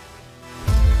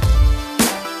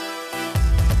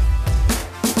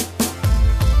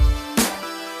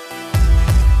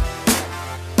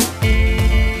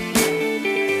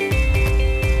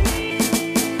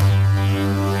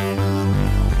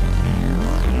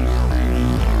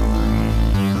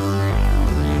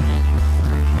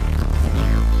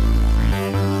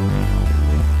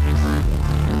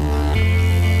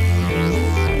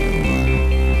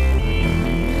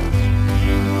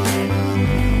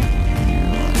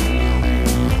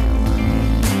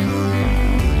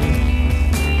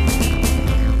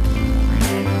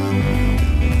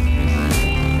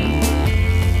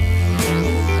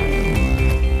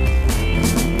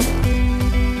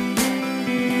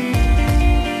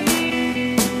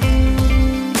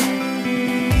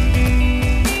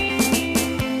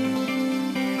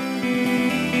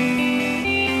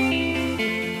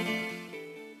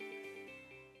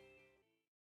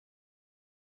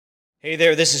 Hey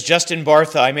there, this is Justin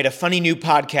Bartha. I made a funny new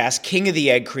podcast, King of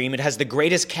the Egg Cream. It has the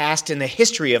greatest cast in the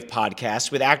history of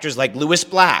podcasts with actors like Louis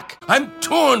Black. I'm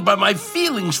torn by my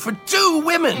feelings for two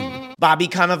women. Bobby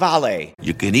Cannavale.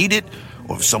 You can eat it,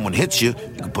 or if someone hits you,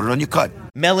 you can put it on your cut.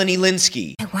 Melanie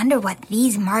Linsky. I wonder what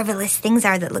these marvelous things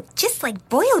are that look just like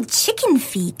boiled chicken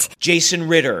feet. Jason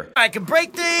Ritter. I can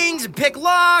break things and pick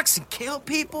locks and kill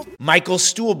people. Michael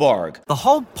Stuhlbarg. The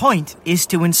whole point is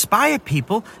to inspire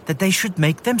people that they should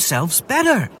make themselves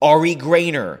better. Ari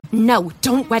Grainer. No,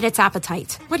 don't whet its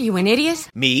appetite. What are you, an idiot?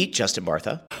 Me, Justin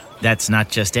Bartha. That's not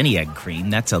just any egg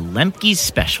cream, that's a Lemke's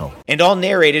special. And all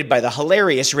narrated by the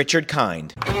hilarious Richard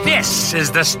Kind. This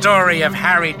is the story of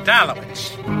Harry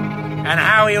Dalowitz and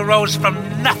how he rose from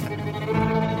nothing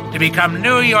to become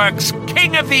New York's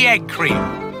King of the Egg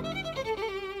Cream.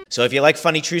 So if you like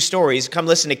funny true stories, come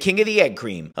listen to King of the Egg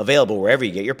Cream, available wherever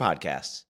you get your podcasts.